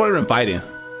think that's what we've been fighting.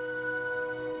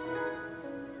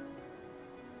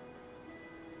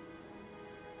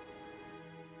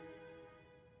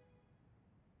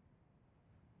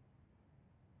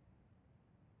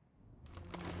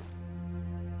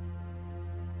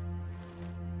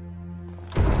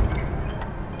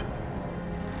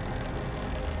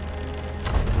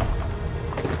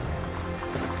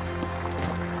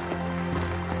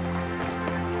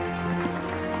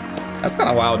 That's kind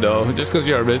of wild though. Just because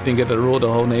you're a resident and get to rule the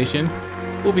whole nation,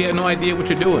 we have no idea what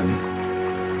you're doing.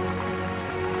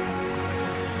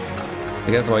 I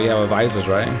guess why you have advisors,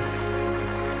 right?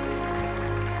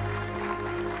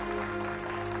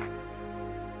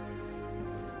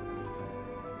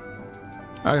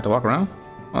 I get to walk around.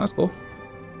 Oh, that's cool.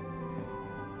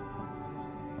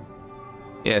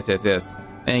 Yes, yes, yes.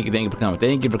 Thank you for coming.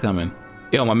 Thank you for coming.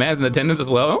 Yo, my man's in attendance as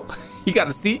well. He got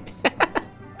a seat.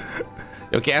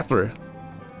 Yo, Casper.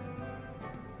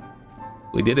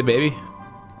 We did it, baby.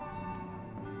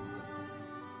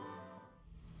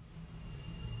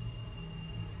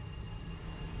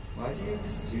 Why do you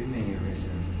pursue me,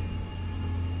 Arisen?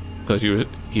 Because you're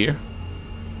here?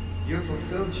 You have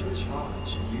fulfilled your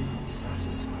charge. Are you not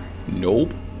satisfied?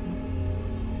 Nope.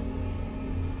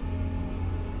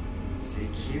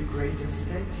 Seek you greater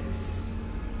status?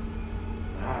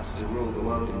 Perhaps to rule the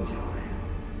world entire?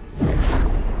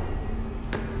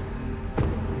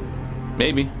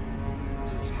 Maybe.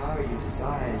 It is power you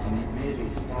desire. You need merely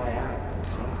spy out the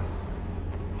path.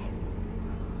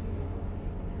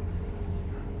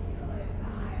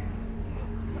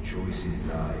 Your choice is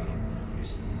thine,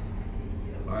 Arisen.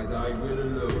 By thy will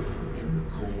alone can the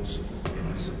course of the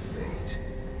winners of fate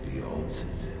be altered.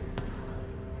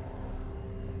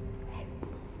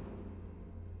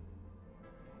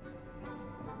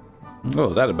 What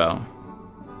was that about?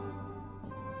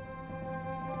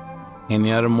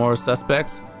 Any other more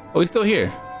suspects? Oh, he's still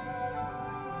here.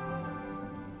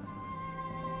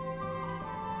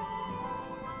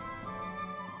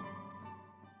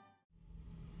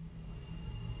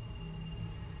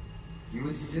 You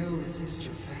would still resist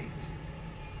your fate.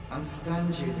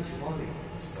 Understand you the folly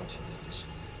of such a decision.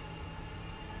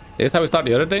 Is this how we start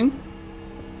the other thing?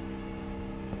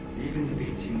 Even the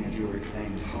beating of your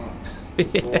reclaimed heart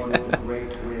is born of the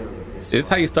great will of this. Is this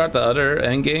how you start the other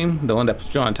end game? The one that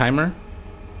puts you on a timer?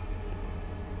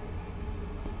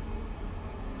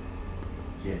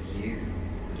 Yet you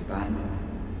would abandon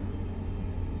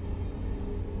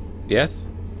it. Yes?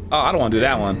 Oh, I don't want to do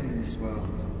that one. In this world,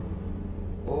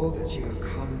 all that you have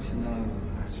come to know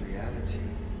as reality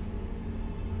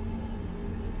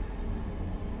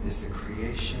is the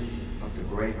creation of the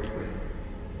great will.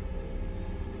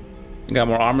 You got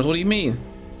more armors? What do you mean?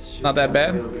 Should Not that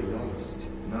bad? will be lost,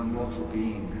 no mortal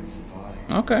being can survive.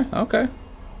 Okay, okay.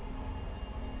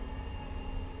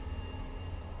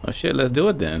 Oh shit, let's do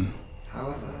it then.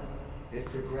 However,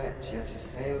 if regret yet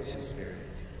assails your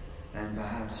spirit, then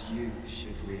perhaps you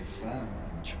should reaffirm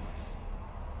your choice.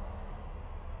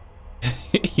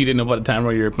 You didn't know about the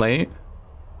timer you were playing?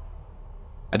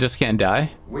 I just can't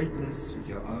die? Witness with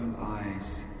your own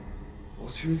eyes, or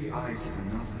through the eyes of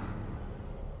another.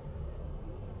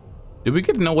 Did we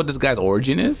get to know what this guy's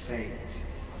origin is? Fate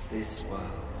of this world.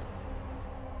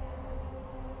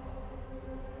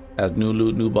 Has new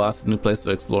loot, new bosses, new place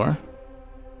to explore.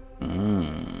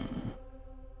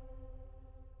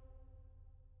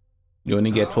 You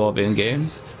only get 12 in game.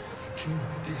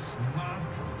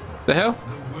 The hell?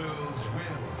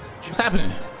 What's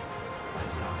happening?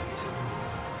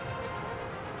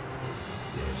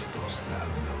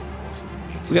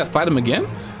 We gotta fight him again?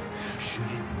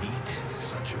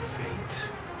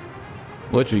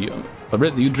 What are you?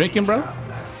 Arisen, you drinking, bro?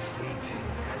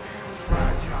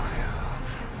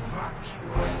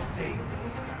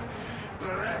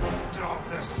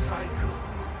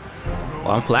 Oh,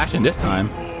 I'm flashing this time.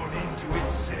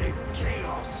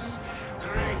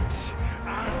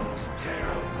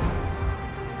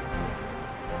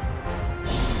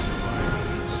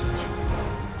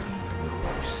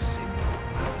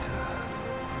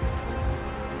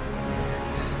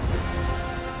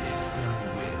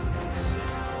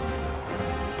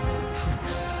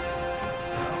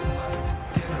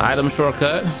 Item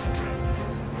shortcut.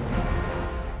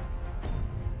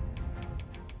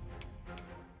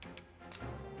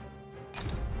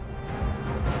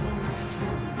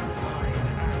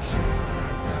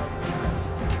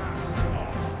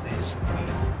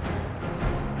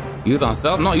 Use on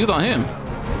self? No, use on him.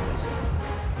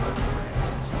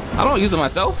 I don't use it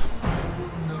myself.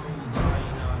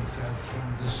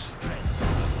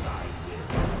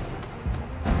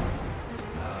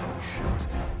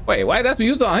 Wait, why that's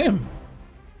used on him?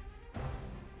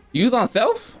 Use on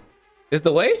self? Is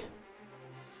the way?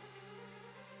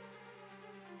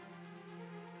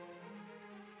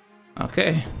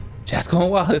 Okay. Chat's going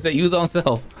wild. It said use on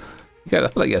self. You guys, I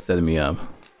feel like you're setting me up.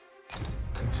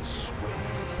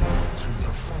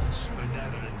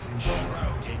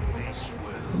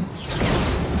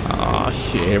 Oh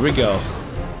shit, here we go.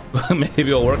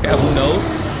 Maybe it'll work out, who knows?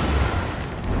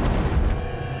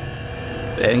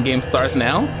 The end game starts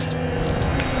now.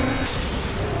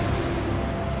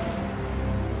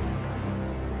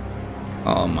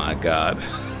 Oh my god.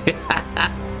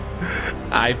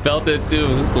 I felt it too,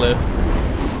 Cliff.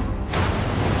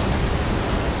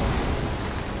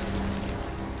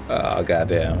 Oh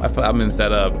goddamn. I'm been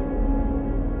set up.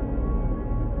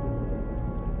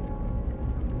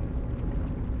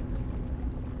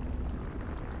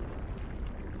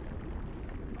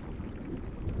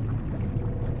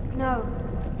 No,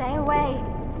 stay away.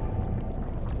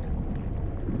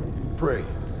 Pray.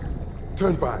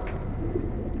 Turn back.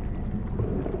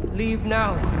 Leave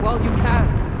now, while you can.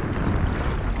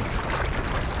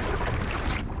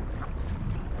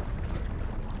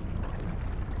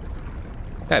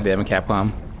 God damn it,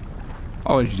 Capcom.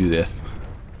 Why would you do this?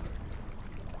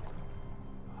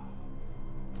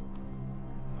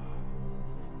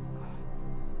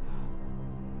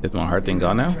 Is my heart thing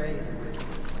gone now?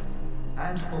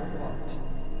 And for what?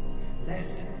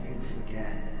 Lest you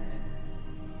forget.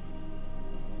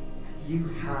 You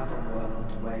have a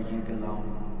world where you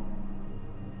belong.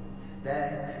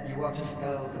 There, you are to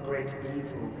fell the great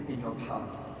evil in your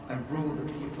path and rule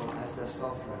the people as their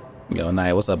sovereign. Yo,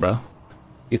 Naya, what's up, bro?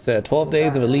 He said 12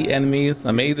 days of elite enemies,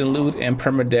 amazing loot, and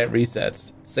permadeath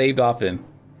resets. Saved often.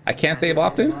 I can't save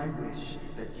often? It is my wish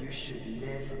that you should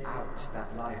live out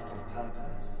that life of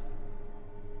purpose.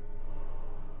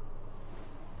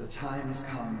 The time has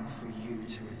come for you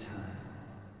to return.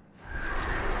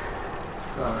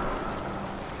 Go.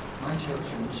 My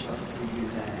children shall see you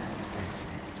there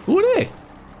safely. Who are they?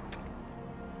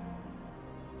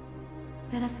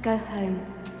 Let us go home.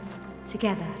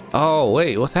 Together. Oh,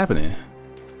 wait, what's happening?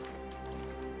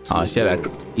 Oh, she had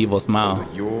that evil smile.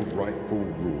 Your rightful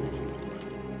rule.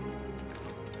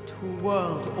 To a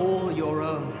world all your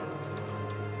own.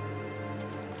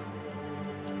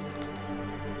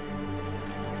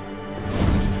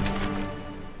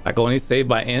 Like only saved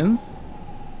by ends?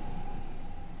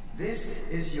 This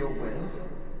is your will?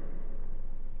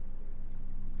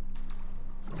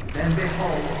 Then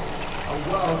behold, a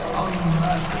world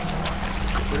unmerciful,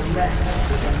 bereft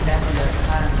with the benevolent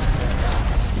hands that guides.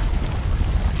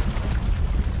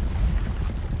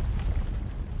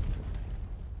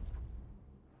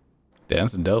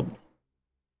 That's dope.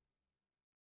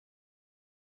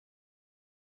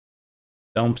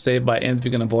 Don't save by ends if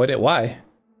you can avoid it. Why?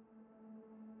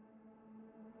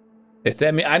 They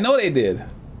said me. I know they did.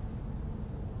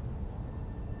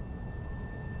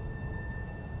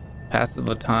 Passive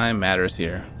of time matters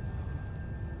here.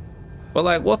 But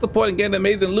like, what's the point in getting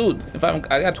amazing loot if I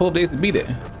got 12 days to beat it?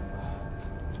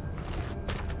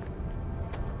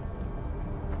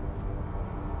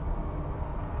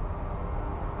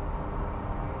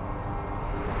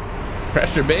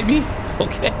 Pressure, baby?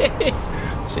 Okay.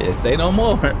 Shit, say no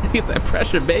more. He said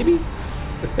pressure, baby.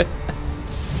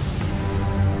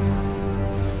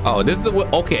 Oh, this is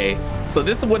what, okay. So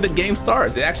this is when the game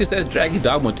starts. It actually says Dragon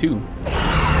Dogma 2.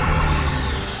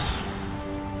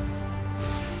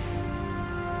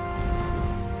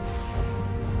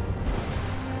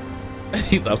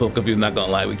 He's also confused, not gonna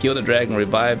lie. We killed the dragon,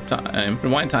 revived time,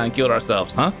 rewind time, killed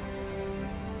ourselves, huh?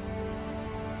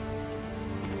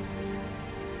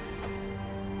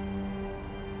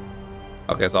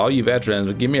 Okay, so all you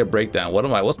veterans, give me a breakdown.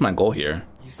 What's my goal here?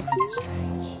 You find it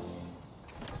strange.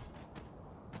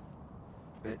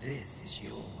 But this is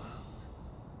your world.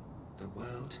 The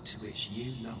world to which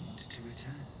you longed to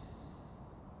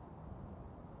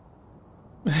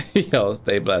return. Yo,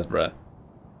 stay blessed, bruh.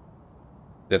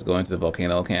 Just going to the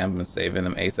volcano camp and saving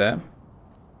them ASAP.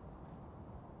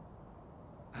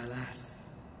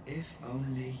 Alas, if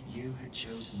only you had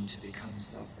chosen to become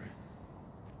sovereign.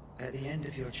 At the end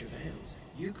of your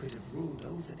travails, you could have ruled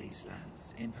over these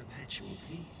lands in perpetual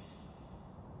peace.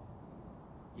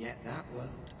 Yet that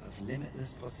world of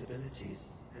limitless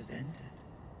possibilities has ended.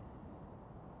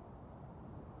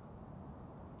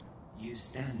 You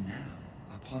stand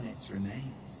now upon its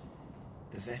remains.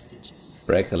 The vestiges.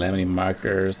 Red calamity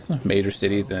markers, major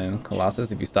cities, and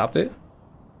Colossus if you stopped it.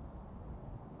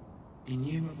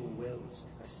 Innumerable wills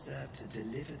have served to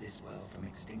deliver this world from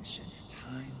extinction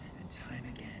time and time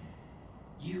again.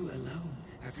 You alone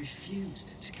have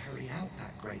refused to carry out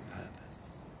that great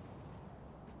purpose.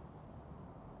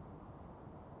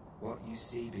 What you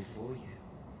see before you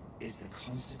is the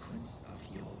consequence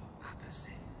of your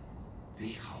apathy.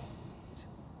 Behold.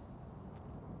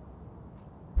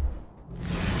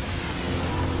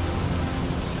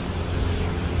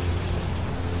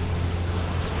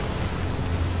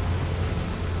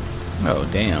 Oh,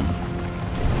 damn.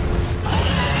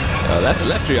 Oh, that's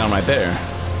Electrion right there.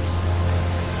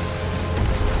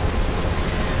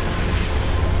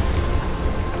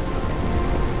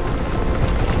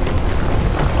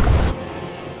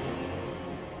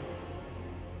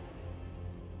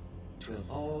 It will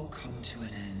all come to an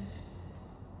end.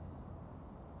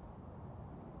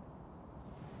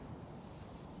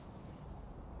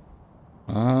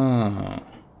 Ah.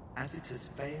 As it has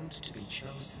failed to be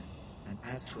chosen, and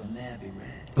as 'twill ne'er be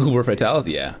read, Uber Fatalis,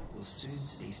 yeah. Will soon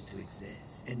cease to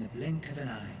exist. In the blink of an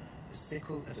eye, the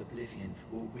sickle of oblivion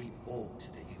will reap aught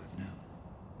that you have known.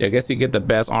 Yeah, I guess you get the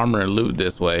best armor and loot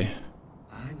this way.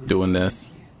 Doing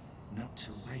this. Not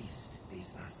to waste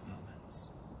these last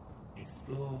moments.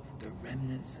 Explore the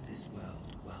remnants of this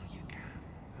world while you can.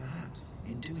 Perhaps,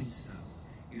 in doing so,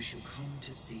 you shall come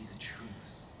to see the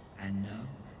truth and know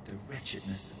the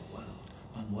wretchedness of a world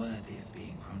unworthy of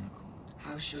being chronicled.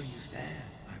 How shall you fare,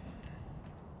 I wonder?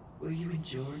 Will you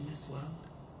endure in this world,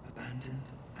 abandoned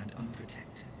and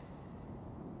unprotected?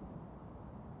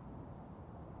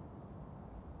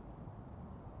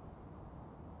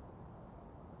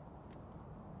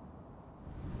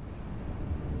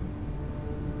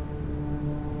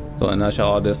 So in a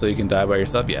nutshell, all this so you can die by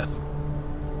yourself? Yes.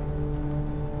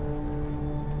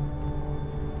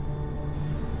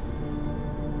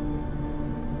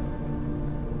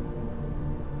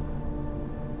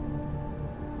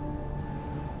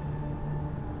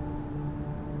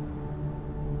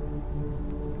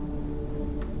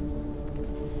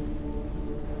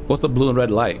 What's the blue and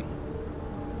red light?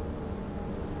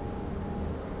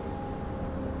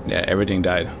 Yeah, everything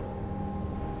died.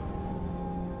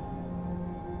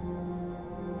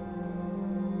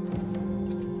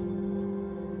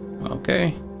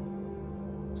 Okay.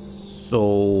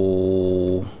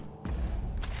 So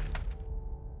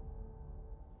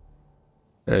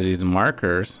there's these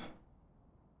markers.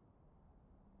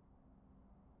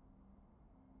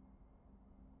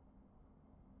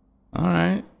 All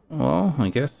right. Well, I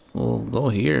guess we'll go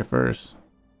here first.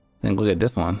 Then go get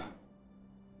this one.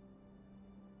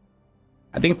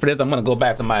 I think for this, I'm gonna go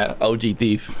back to my OG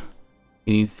thief.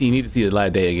 He needs to see the light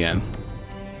of day again.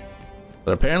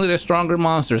 But apparently there's stronger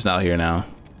monsters out here now.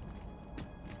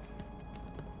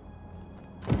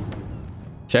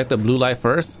 Check the blue light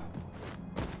first.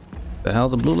 The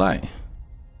hell's a blue light?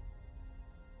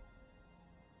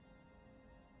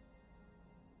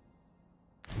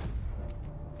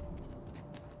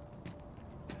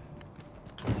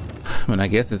 I mean, I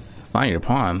guess it's find your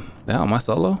pawn. The hell, am I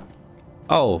solo?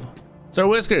 Oh, Sir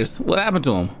Whiskers, what happened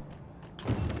to him?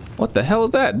 What the hell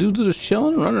is that? Dude's just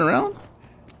chilling, running around?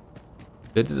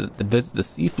 Visit the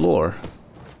sea floor.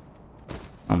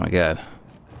 Oh my god.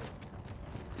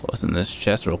 What's in this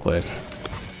chest real quick?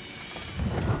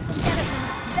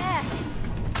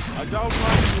 I don't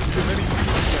like to give any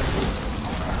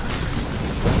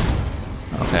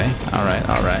Okay, alright,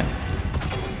 alright.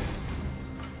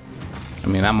 I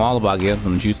mean, I'm all about getting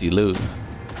some juicy loot.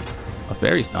 A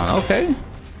fairy stone, okay.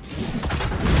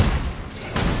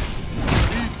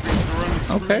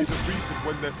 Okay. defeated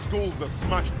when their skulls are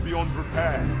smashed beyond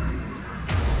repair.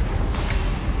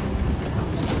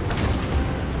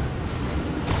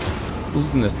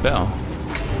 Who's in the spell?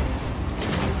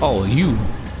 Oh, you.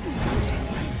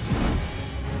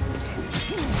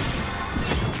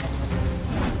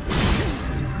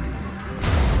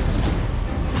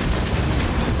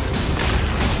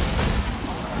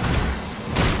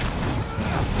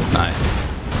 Nice.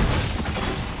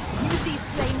 Use these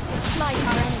flames to smite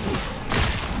our enemies.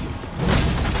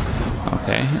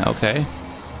 Okay, okay.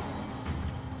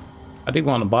 I think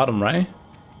we're on the bottom, right?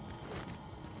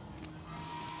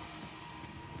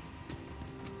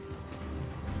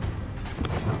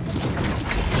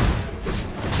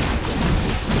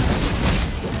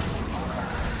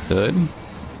 Good.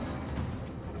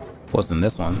 What's in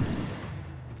this one?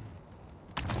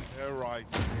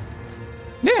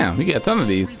 Damn, we get a ton of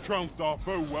these.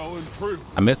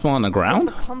 I missed one on the ground?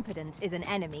 Confidence is an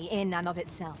enemy in and of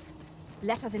itself.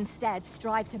 Let us instead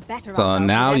strive to better So ourselves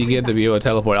now in you every get to be able to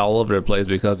teleport all over the place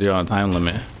because you're on a time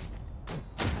limit.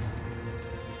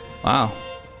 Wow.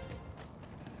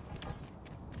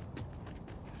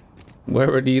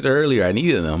 Where were these earlier? I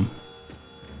needed them.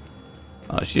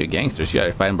 Oh, she a gangster. She out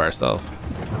here fighting by herself.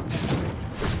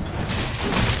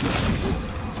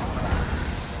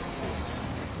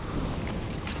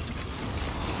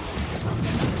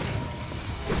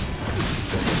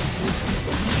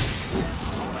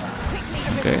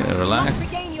 Okay, relax.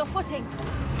 regain your footing.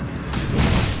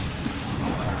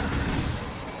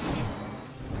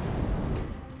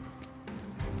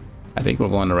 I think we're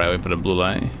going the right way for the blue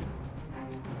light.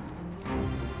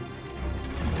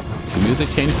 The music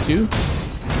changed too?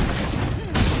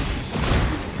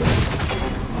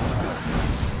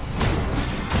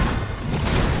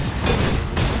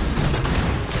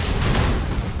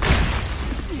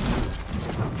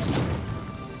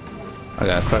 I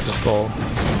gotta crush the skull.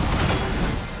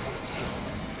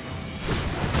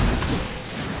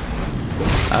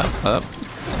 Up, up.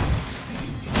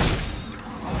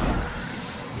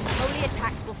 Holy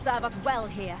attacks will serve us well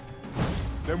here.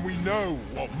 Then we know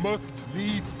what must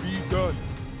needs be done.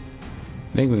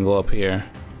 I think we can go up here.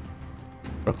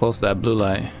 We're close to that blue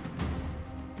light.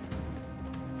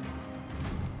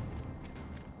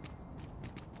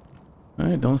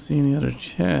 Alright, don't see any other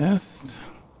chest.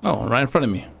 Oh, right in front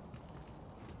of me.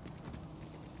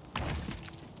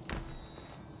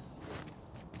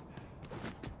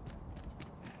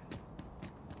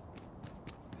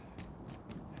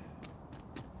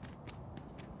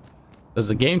 Does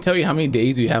the game tell you how many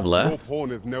days you have Your left? pawn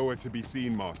is nowhere to be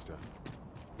seen, Master.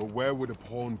 But where would a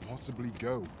pawn possibly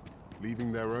go,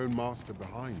 leaving their own master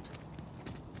behind?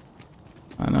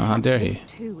 I know, how dare he? This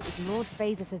too is Lord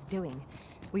Phasus' doing.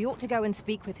 We ought to go and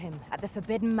speak with him at the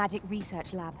Forbidden Magic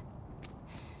Research Lab.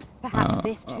 Perhaps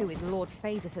this too is Lord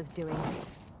Phasus' doing.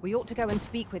 We ought to go and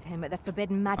speak with him at the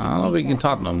Forbidden Magic I don't know if we can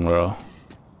talk to him, girl.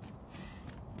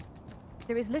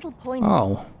 There is little point.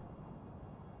 Oh.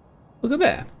 Look at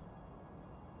that.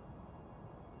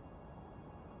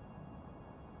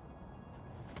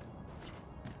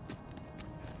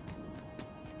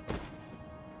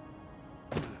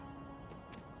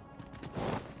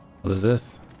 What is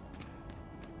this?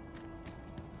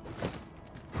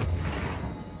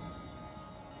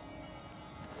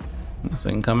 So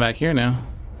we can come back here now.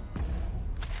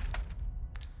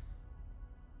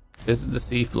 This is the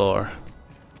sea floor.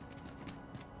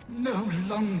 No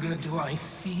longer do I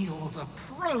feel the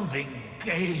probing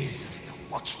gaze of the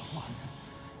Watching One.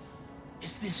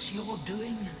 Is this your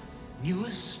doing,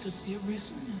 newest of the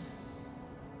Arisen?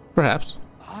 Perhaps.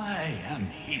 I am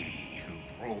he who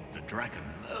brought the dragon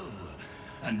low,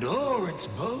 and o'er its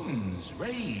bones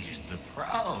raised the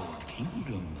proud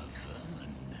kingdom of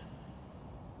vermin.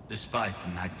 Despite the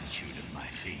magnitude of my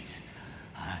feat,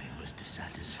 I was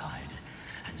dissatisfied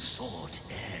and sought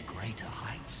ere greater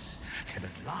heights, till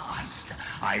at last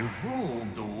I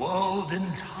ruled the world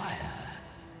entire.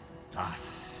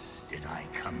 Thus did I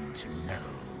come to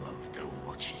know of the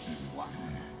Watching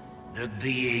One, the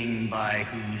being by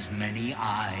whose many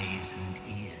eyes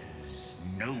and ears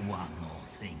no one or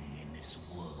thing in this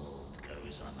world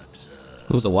goes unobserved.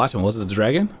 Who's the Watchman? Was it the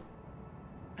dragon?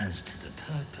 As to the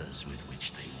purpose with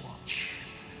which they watch,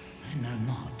 I know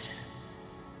not.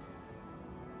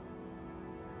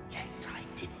 Yet I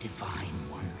did divine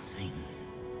one thing.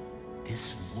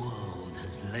 This world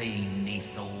has lain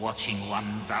neath the Watching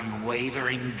One's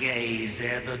unwavering gaze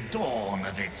ere the dawn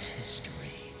of its history.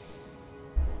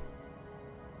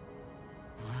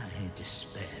 I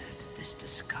despaired at this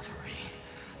discovery,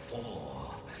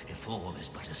 for if all is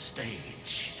but a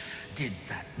stage, did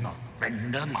that not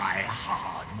render my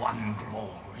hard-won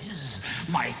glories,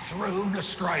 my throne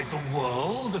astride the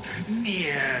world,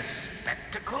 mere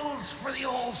spectacles for the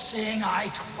all-seeing eye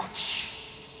to watch?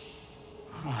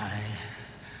 Aye,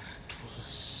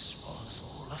 'twas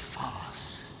all a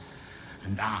farce,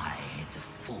 and I, the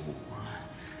fool,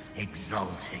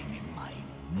 exulting in my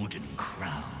wooden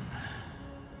crown.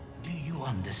 Do you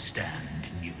understand,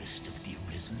 newest of the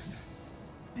Arisen?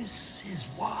 This is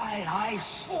why I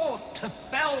sought to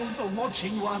fell the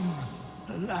Watching One.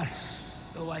 Alas,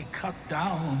 though I cut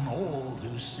down all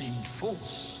who seemed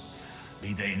false,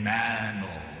 be they man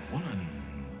or woman,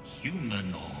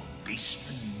 human or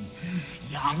beastman,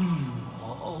 young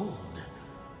or old,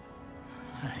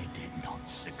 I did not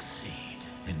succeed,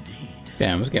 indeed.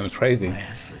 Damn, this game is crazy. My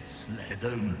efforts led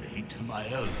only to my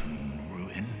own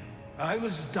ruin. I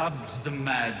was dubbed the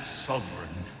Mad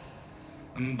Sovereign,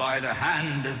 and by the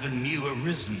hand of the new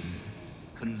Arisen,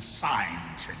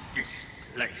 consigned to this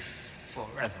place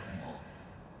forevermore.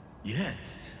 Yet,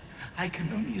 I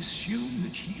can only assume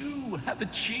that you have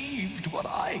achieved what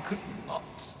I could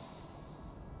not.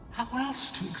 How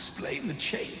else to explain the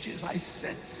changes I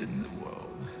sense in the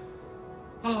world?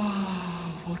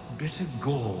 Ah, what bitter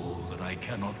gall that I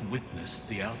cannot witness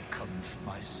the outcome for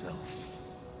myself.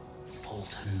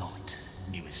 Falter not,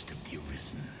 newest of the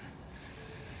Arisen.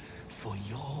 For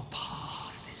your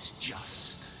path is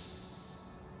just,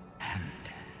 and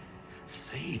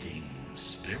fading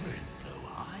spirit though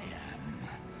I am,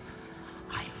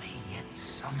 I may yet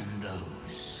summon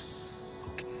those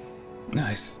who...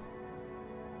 Nice.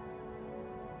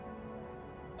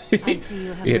 I see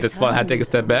you have You hit the spot, had to take a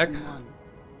step back.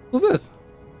 Who's this?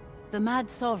 The Mad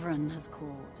Sovereign has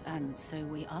called, and so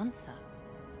we answer.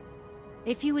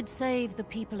 If you would save the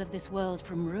people of this world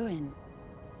from ruin,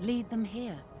 lead them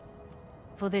here.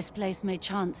 For this place may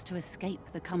chance to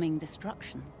escape the coming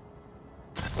destruction.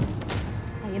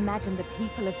 I imagine the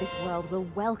people of this world will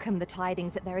welcome the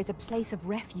tidings that there is a place of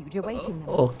refuge awaiting them.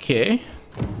 Okay.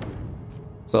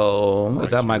 So, is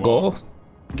that my goal?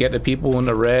 Get the people in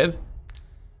the red?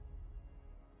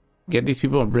 Get these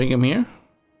people and bring them here?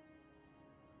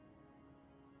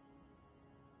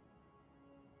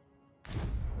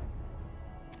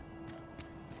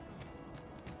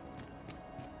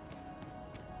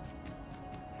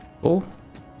 Oh.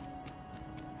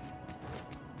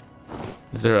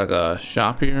 Is there like a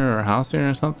shop here or a house here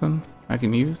or something I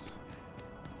can use?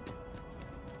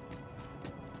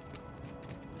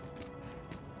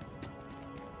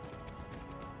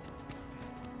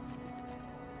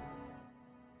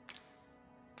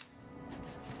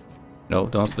 No,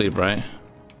 don't sleep, right?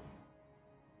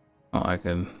 Oh, I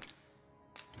can.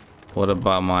 What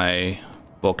about my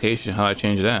vocation? How do I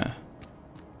change that?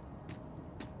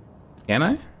 Can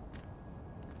I?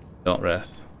 Don't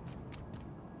rest.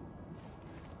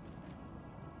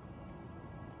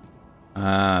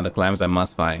 Ah, the clams I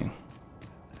must fight.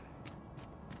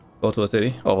 Go to a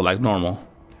city? Oh, like normal.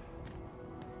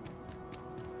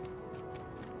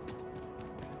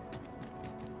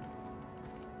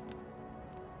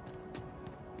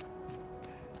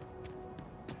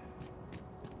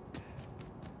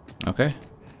 Okay.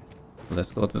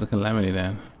 Let's go to the Calamity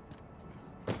then.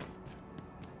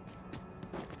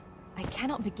 I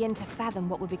cannot begin to fathom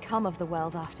what would become of the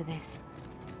world after this.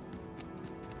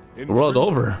 In The world's truth,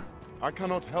 over. I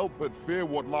cannot help but fear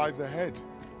what lies ahead.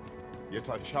 Yet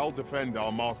I shall defend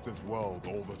our master's world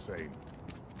all the same.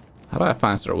 How do I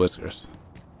find Sir Whiskers?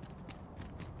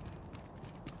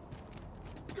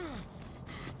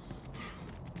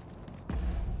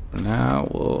 For now,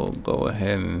 we'll go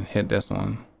ahead and hit this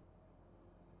one.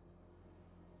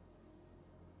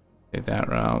 Hit that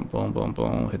route. Boom, boom,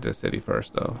 boom. Hit this city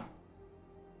first, though.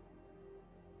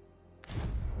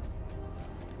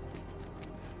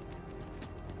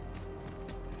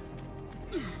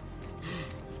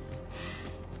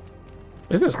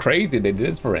 This is crazy. They did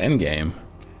this for endgame.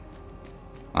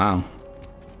 Wow.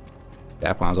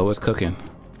 Capcom's always cooking.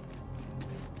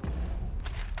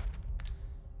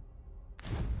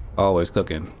 Always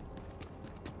cooking.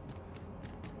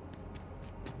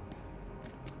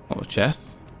 Oh,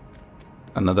 chest.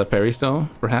 Another fairy stone,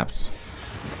 perhaps.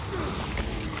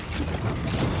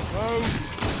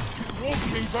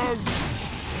 Walking bones.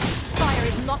 Fire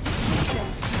is not its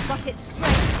weakness, but its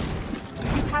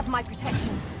strength. You have my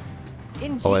protection.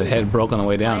 Oh, his head broke on the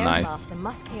way down. My own Nice. master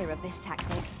must hear of this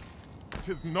tactic. It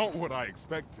is not what I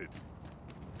expected.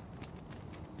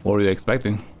 What were you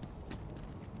expecting?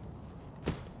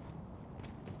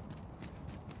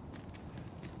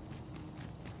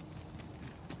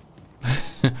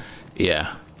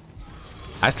 Yeah.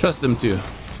 I trust them too.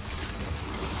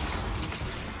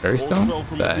 Fairy stone?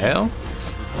 The hell?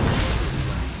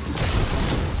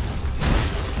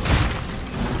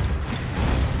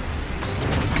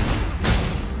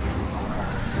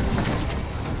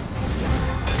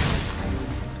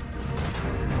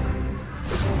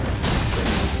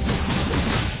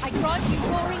 I grant you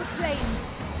roaring flame.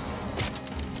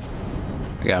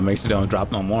 I gotta make sure they don't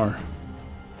drop no more.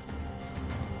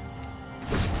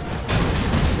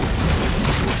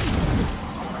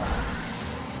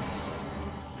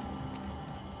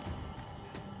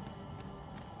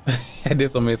 I did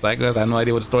so many cycles, I have no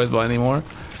idea what the story's about anymore.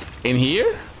 In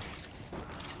here?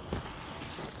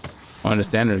 On the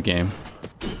standard game.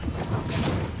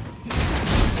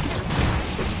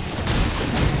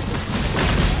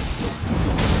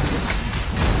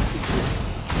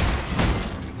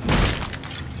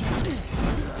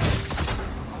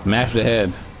 Smash the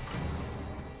head.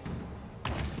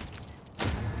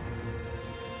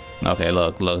 Okay,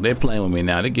 look, they're playing with me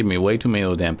now. They give me way too many of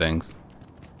those damn things.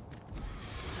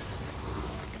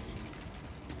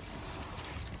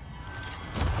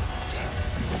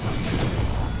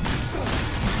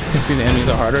 See, the enemies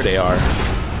are harder. They are.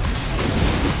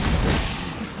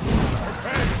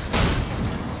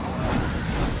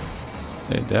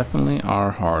 They definitely are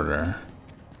harder.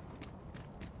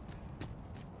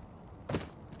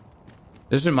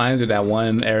 This reminds me of that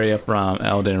one area from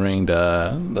Elden Ring,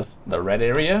 the red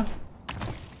area.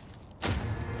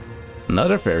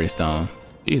 Another fairy stone.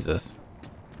 Jesus.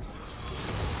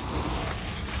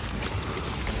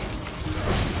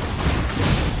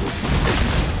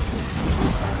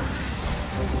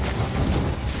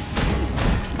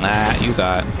 Ah, you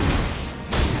got.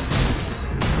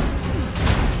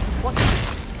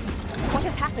 What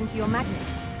has happened to your magic?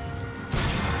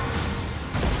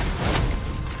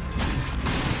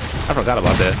 I forgot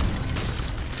about this.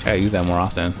 I gotta use that more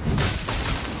often.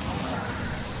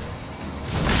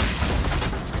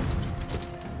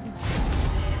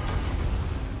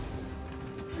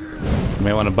 You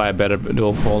may want to buy a better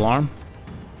dual pole arm.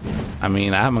 I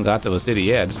mean, I haven't got to a city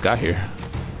yet. I just got here.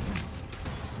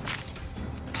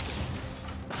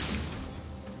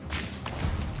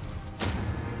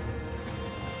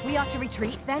 We are to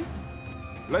retreat then?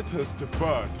 Let us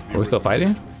defer to the Are we still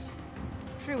fighting?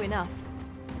 True enough.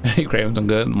 You craving some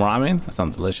good ramen? That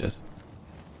sounds delicious.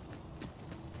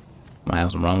 Might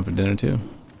have some ramen for dinner too.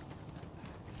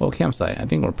 Well, campsite. I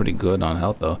think we're pretty good on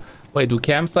health though. Wait, do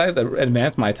campsites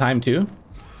advance my time too?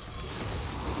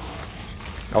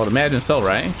 I would imagine so,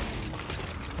 right?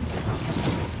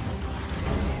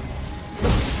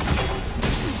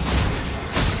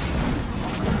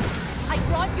 I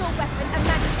grant your weapon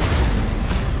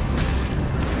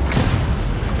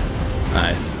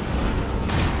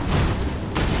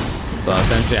So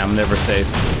essentially, I'm never safe.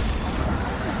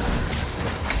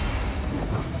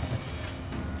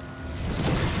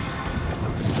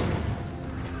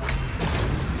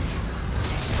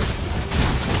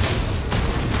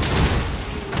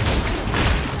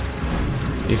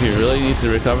 If you really need to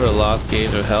recover the lost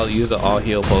gauge of health, use an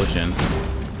all-heal potion.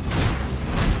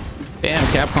 Damn,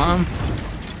 Capcom.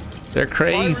 They're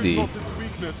crazy. Fire is not its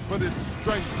weakness, but its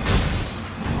strength.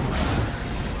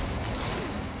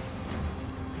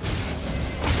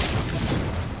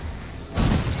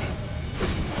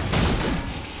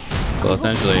 So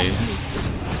essentially,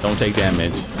 don't take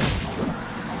damage.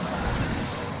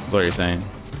 That's what you're saying.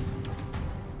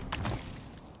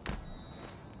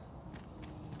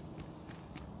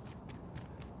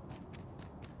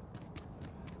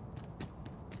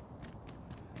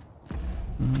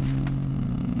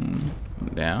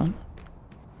 Down.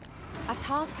 Our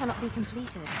task cannot be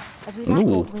completed, as we lack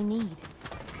what we need.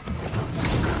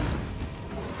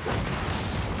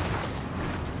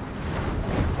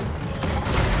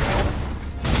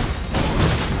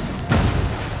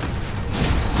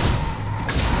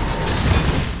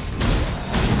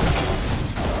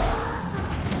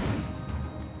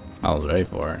 I was ready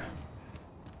for it.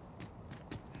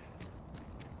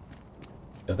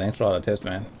 Yo, thanks for all the tips,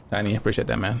 man. Tiny, appreciate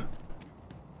that, man.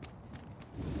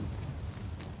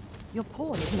 Your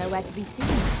pawn is nowhere to be seen.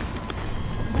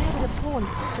 Where would a pawn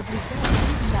possibly go,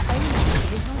 leaving their own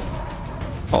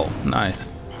behind? Oh,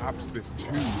 nice. Perhaps this too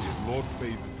is Lord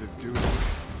Phases' doing.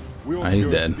 We ought He's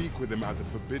to go dead. and speak with him at the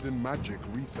Forbidden Magic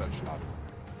Research Lab.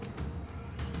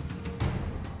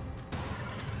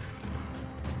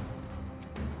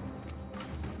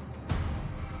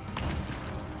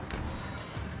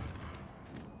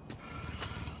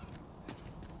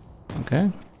 Okay.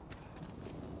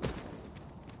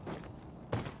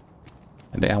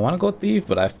 I think I want to go thief,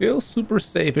 but I feel super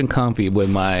safe and comfy with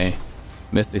my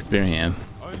Mystic Spearhand.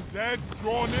 Undead,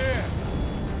 draw near!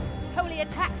 Holy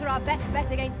attacks are our best bet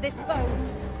against this foe.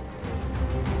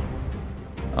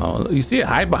 Oh, you see it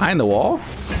hide behind the wall?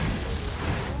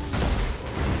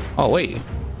 Oh, wait.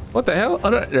 What the hell?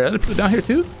 Are there other people down here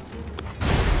too?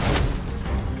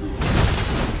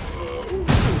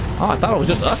 Oh, I thought it was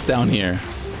just us down here.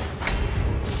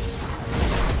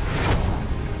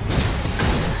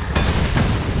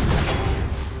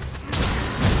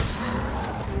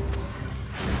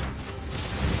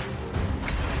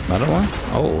 Another one?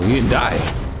 Oh, he didn't die.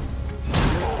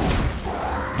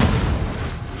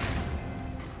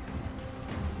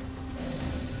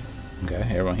 Okay,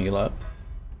 everyone heal up.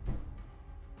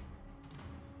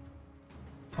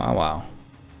 Wow, wow.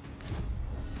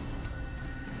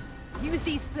 Use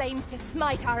these flames to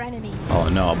smite our enemies. Oh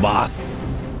no, boss.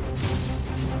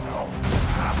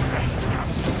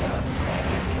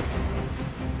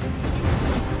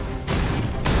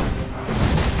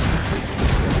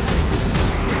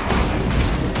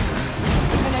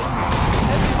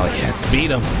 Oh yes,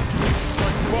 beat him.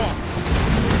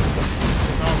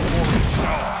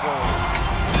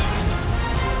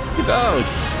 Oh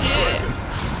shit.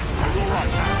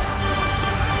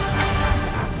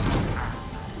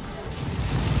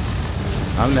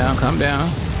 Calm down, calm down.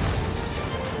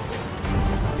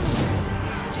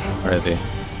 Where is he?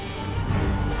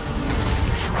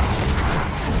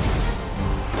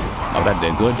 Oh, that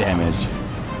did good damage.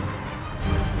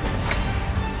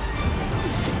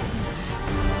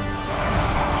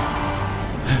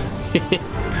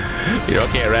 You're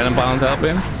okay, random bombs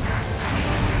helping?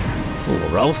 Ooh,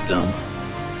 roast him.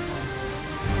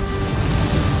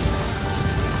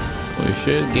 We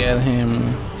should get him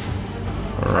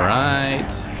right.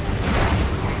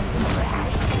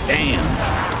 Damn.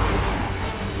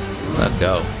 Let's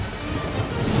go.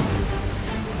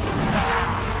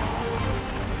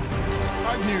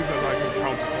 I knew that I could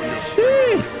count upon your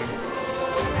Jeez.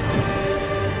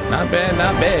 Not bad,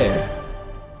 not bad.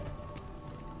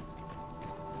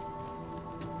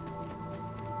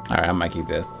 All right, I might keep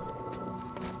this.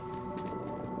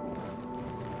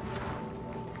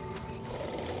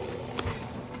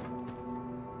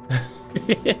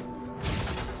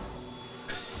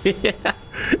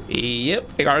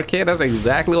 Yep, arcade, that's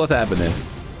exactly what's happening.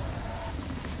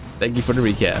 Thank you for the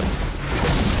recap.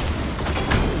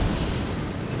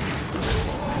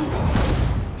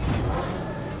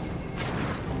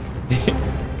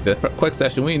 It's a quick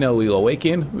session. We know we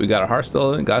awakened, we got our heart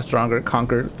stolen, got stronger,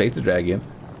 conquered, faced the dragon,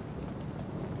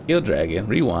 killed dragon,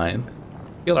 rewind,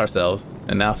 kill ourselves,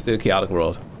 and now still chaotic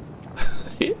world.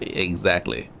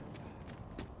 Exactly.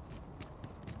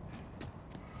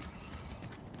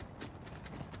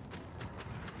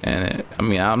 And I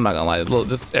mean, I'm not gonna lie,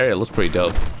 this area looks pretty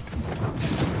dope.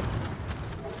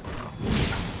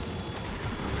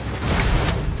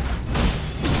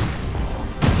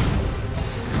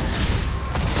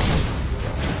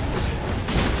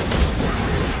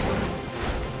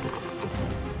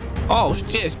 Oh shit,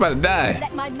 she's about to die.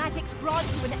 Let my magics grant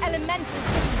you an elemental.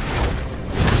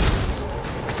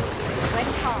 When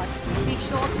charged, be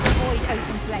sure to avoid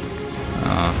open flame.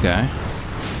 Okay.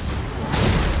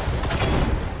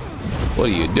 What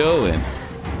are you doing?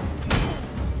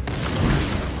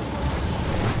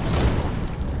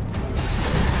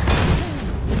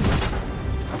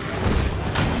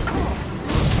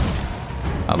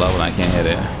 I love when I can't hit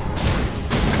it.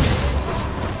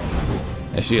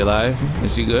 Is she alive?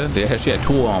 Is she good? She had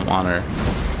two on her.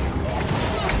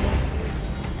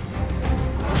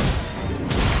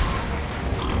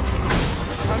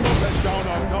 Cannot let down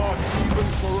our guard even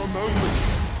for a moment.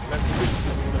 Let's fix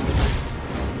this.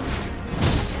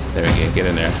 There we go. Get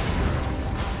in there.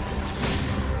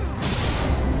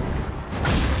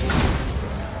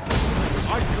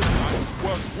 Itemized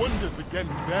work wonders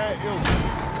against their ilk.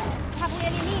 Have we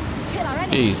any means to kill our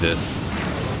enemies? Jesus.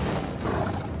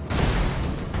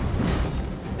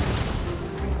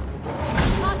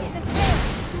 Target the tail.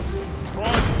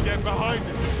 Try to get behind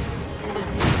it.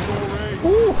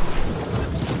 Woo.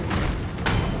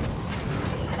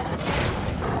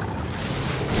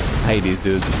 I hate these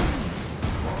dudes.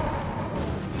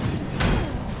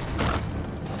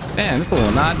 Man, this one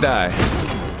will not die.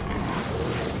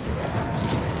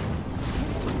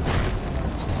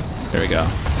 There we go.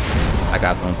 I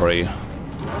got something for you.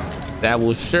 That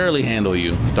will surely handle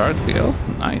you. Dark scales,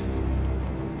 nice.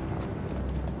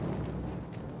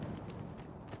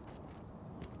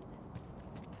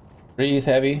 Breathe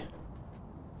heavy.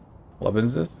 What weapon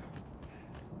is this?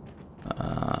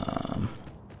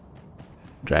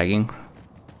 Dragging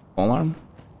polearm.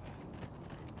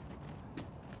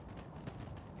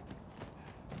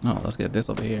 Oh, let's get this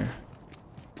over here.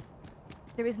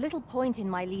 There is little point in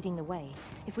my leading the way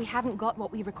if we haven't got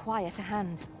what we require to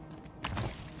hand.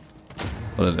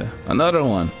 What is it? Another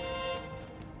one.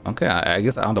 Okay, I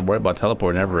guess I don't have to worry about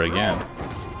teleporting ever again.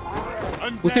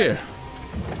 Who's here?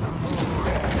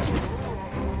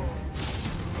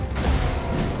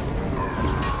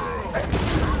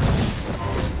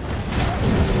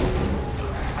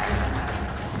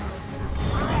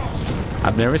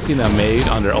 I've never seen a maid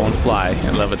on their own fly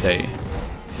and levitate.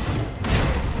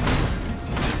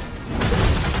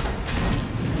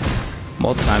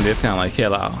 Most of the time, they just kind of like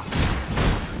kill out.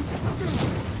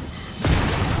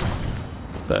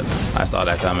 But I saw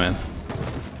that coming.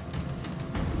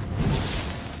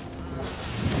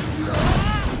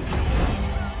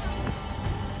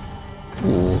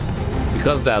 Ooh.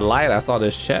 Because of that light, I saw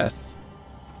this chest.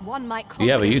 One might Do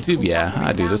you have a YouTube? Yeah,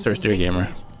 I do. The Search Dear Gamer.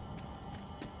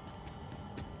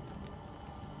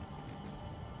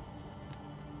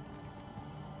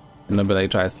 Nobody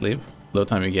try to sleep. Little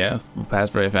time you get, pass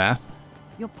very fast.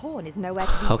 Your pawn is nowhere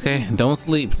to be Okay, seen. don't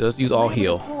sleep. Just use all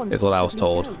heal. Is what I was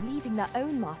told. Leaving their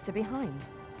own master behind.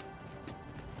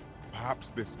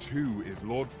 Perhaps this too is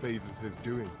Lord Phaesus'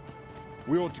 doing.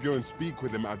 We ought to go and speak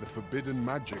with him at the Forbidden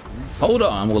Magic Research. Hold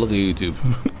on, we'll look at YouTube.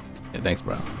 Yeah, thanks,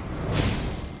 bro.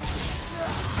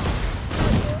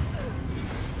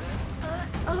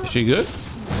 Is she good?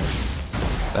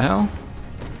 The hell?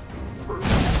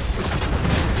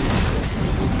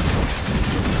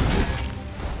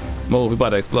 Move, we about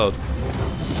to explode.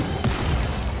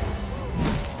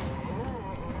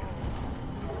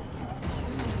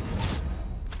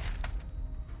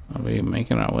 Are we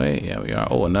making our way? Yeah, we are.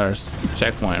 Oh, another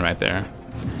checkpoint right there.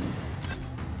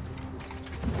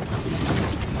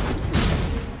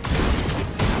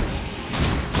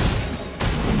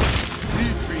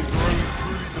 These beings were only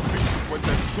truly defeated when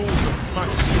their swords are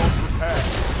smashed beyond repair.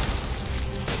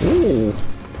 Ooh.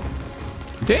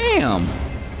 Damn.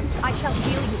 I shall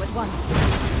heal you at once.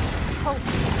 Hold me.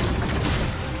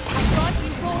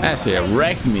 That shit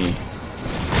wrecked me.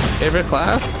 Favorite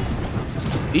class?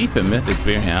 Deep and Mystic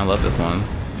Spearhand. I love this one.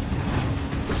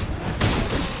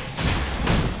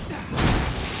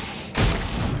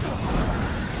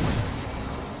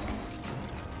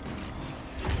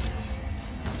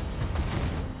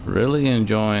 Really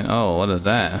enjoying. Oh, what is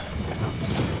that?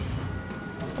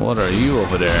 What are you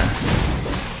over there?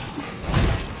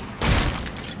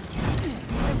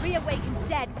 The reawakened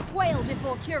dead quail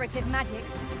before curative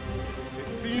magics.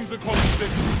 It seems a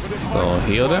contradiction, but it So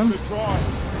heal them?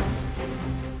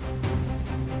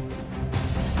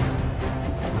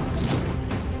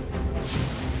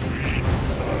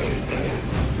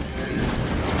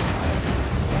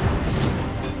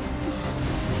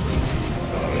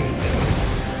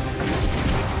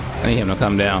 I need him to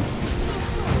come down.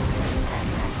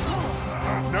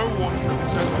 No one can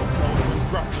defend themselves when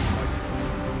grappling like this.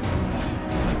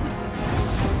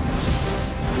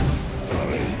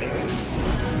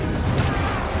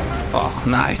 Oh,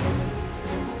 nice.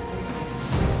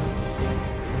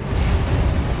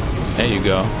 There you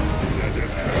go.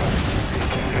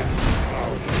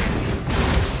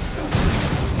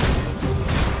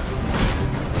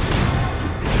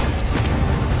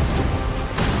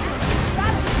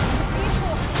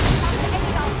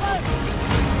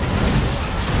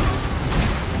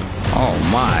 Oh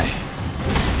my.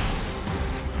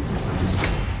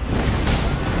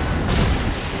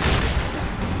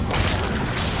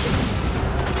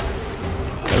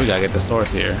 Okay, we gotta get the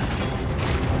source here.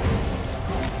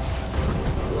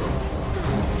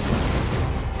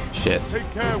 Shit.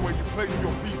 Take care where you place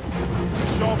your feet.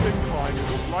 The sharp incline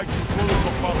is like to pull us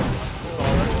above us.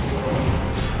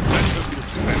 Let us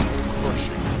dispense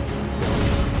crushing.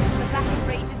 The battle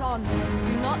rages on.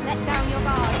 Do not let down your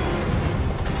guard.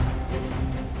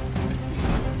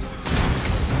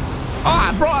 Oh,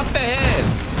 I brought the head.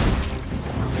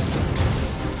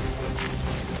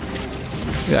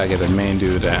 We gotta get the main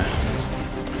dude there.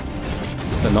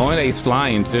 It's annoying that he's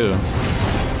flying too.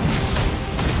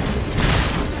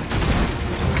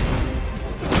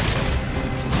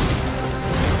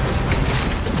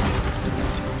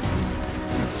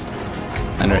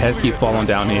 And their heads keep falling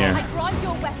down here. I grind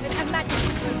your weapon and magic.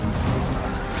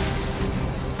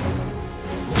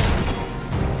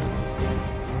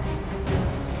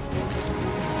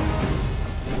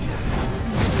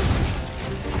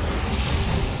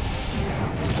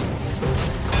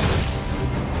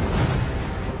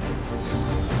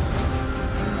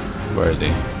 Where is he?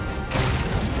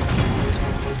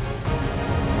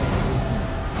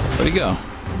 Where'd he go?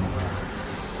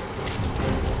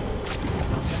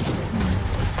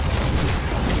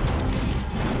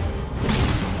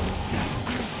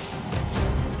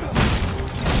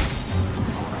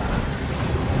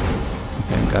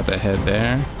 Okay, got the head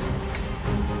there.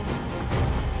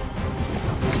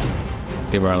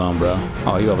 Leave her alone, bro.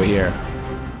 Oh, you over here.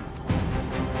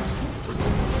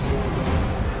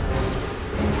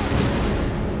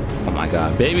 Oh my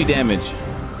god, baby damage. This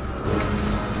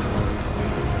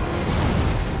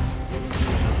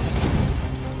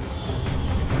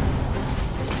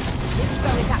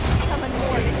bow is apt to summon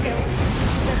more of its ilk.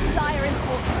 The desire and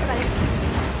force of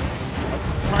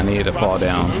I need to fall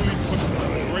down.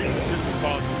 Great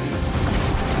disadvantage.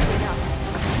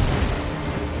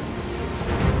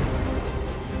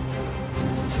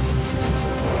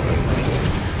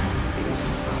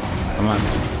 Come on.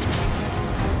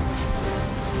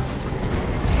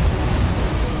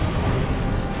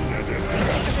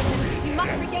 You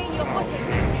must regain your footing.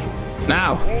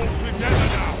 Now. All together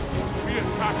now. We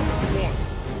attack as one.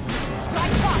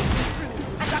 Strike fast, true,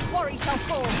 and our quarry shall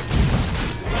fall.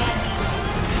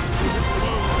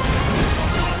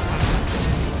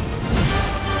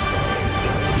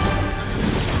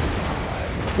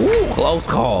 Ooh, close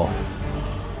call.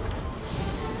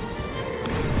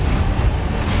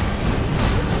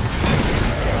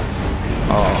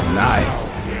 Oh,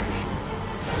 nice.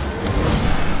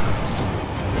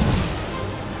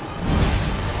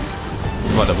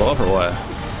 You about to blow up or what?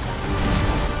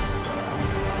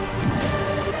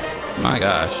 My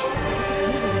gosh.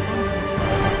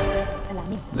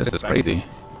 This is crazy.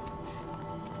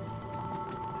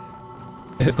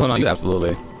 It's going on you,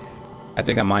 absolutely. I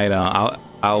think I might,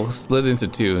 I'll split it into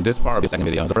two. This part will be the second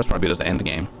video. The first part will be just to end the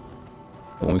game.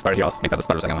 But when we start here, I'll make that the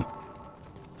start of the second one.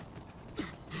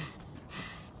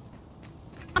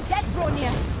 I'm dead,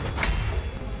 Dronia.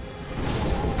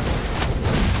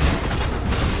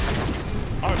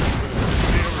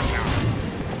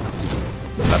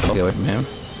 About to get away from him.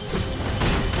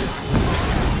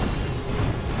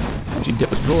 Did she dip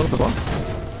his drill up as well?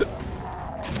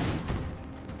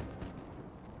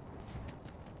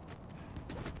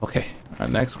 Okay, our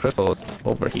next crystal is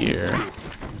over here.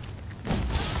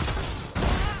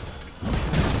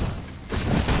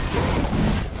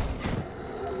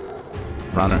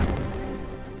 Runner.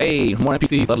 Hey, more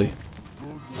NPCs, lovely.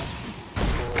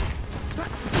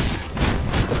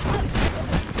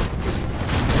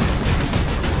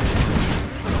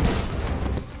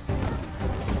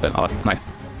 Oh, nice.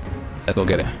 Let's go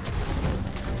get it.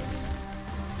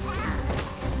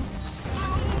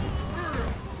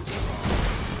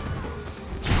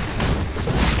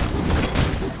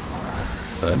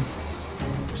 Good.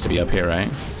 Should be up here,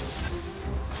 right?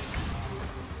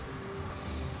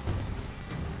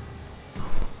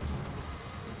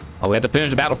 Oh, we have to finish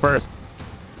the battle first.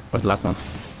 Where's the last one?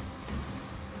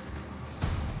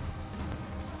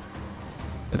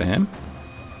 Is it him?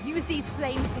 Use these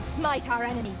flames to smite our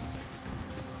enemies.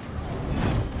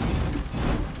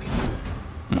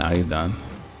 No, he's done.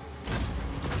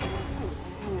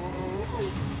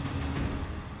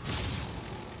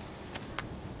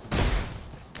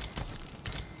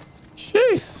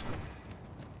 Jeez.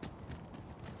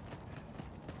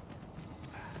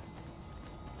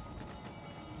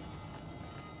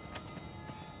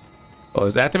 Oh,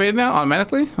 it's activated now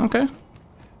automatically? Okay.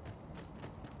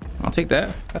 I'll take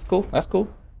that. That's cool. That's cool.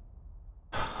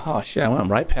 Oh shit, I went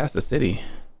right past the city.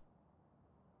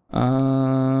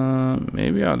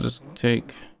 Maybe I'll just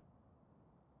take...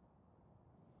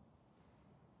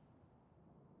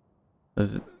 I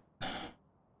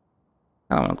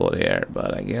don't want to go there,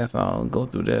 but I guess I'll go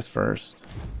through this first.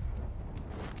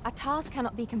 Our task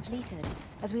cannot be completed,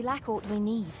 as we lack aught we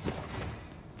need.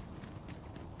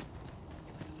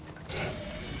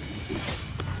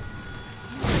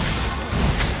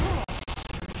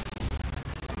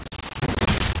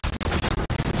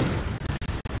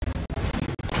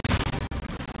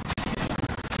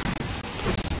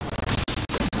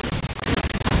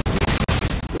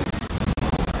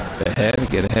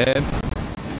 Get ahead.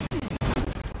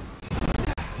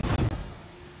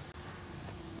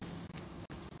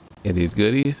 Get these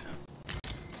goodies.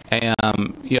 Hey,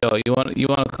 yo, you want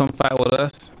to come fight with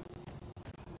us?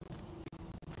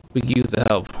 We can use the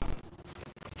help.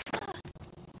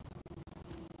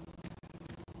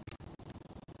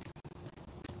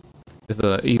 It's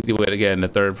an easy way to get in the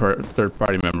third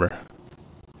party member.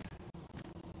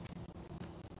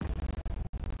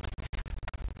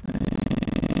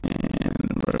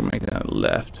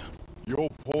 Left. Your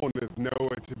pawn is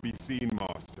nowhere to be seen,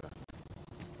 Master.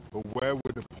 But where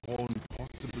would a pawn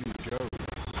possibly go?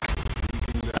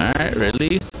 Alright,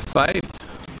 release, fight.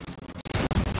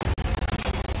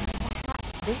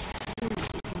 This too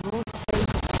is Lord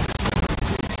Phaedrus.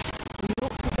 We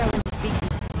ought to go and speak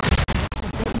with him.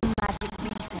 Forbidden magic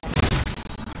research.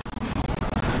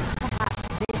 Perhaps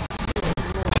this too is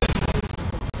Lord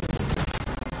Phaedrus' doing.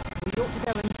 We ought to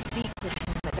go and speak with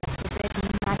him at the forbidden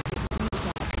magic research.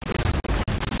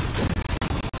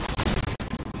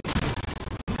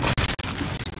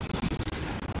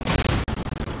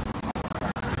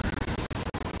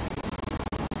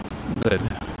 Good.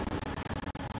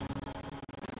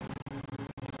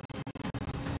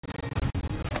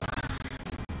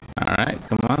 Alright,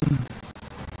 come on.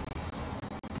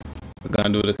 We're gonna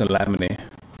do the calamity.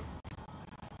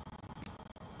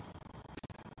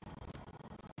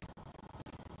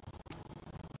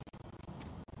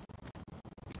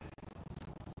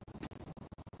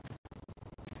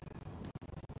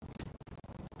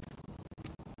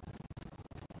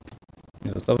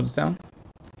 What's up with the sound?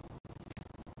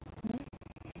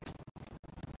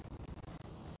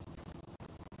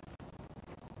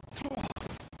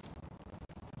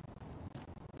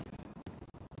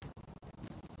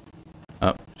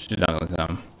 Oh, she's not gonna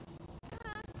come.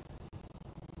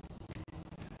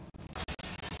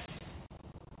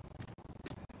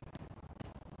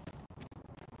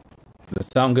 Does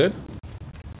it sound good?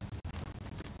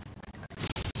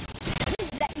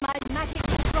 Let my magic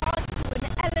draw to an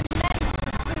elemental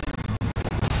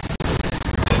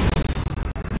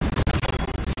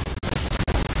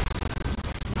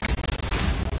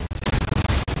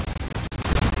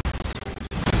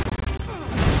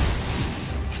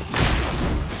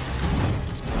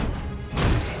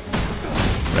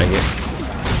Right here.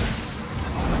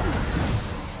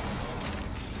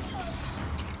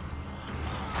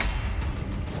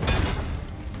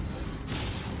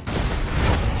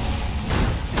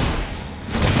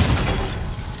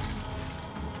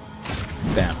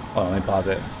 Damn. Oh, let me pause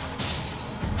it.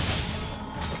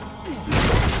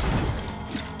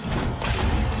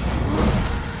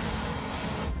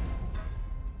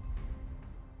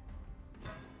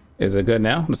 Is it good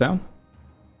now, the sound?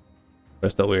 Or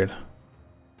still weird?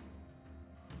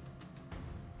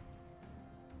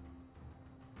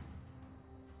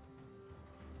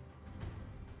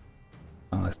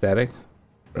 Oh, static?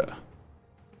 Bruh.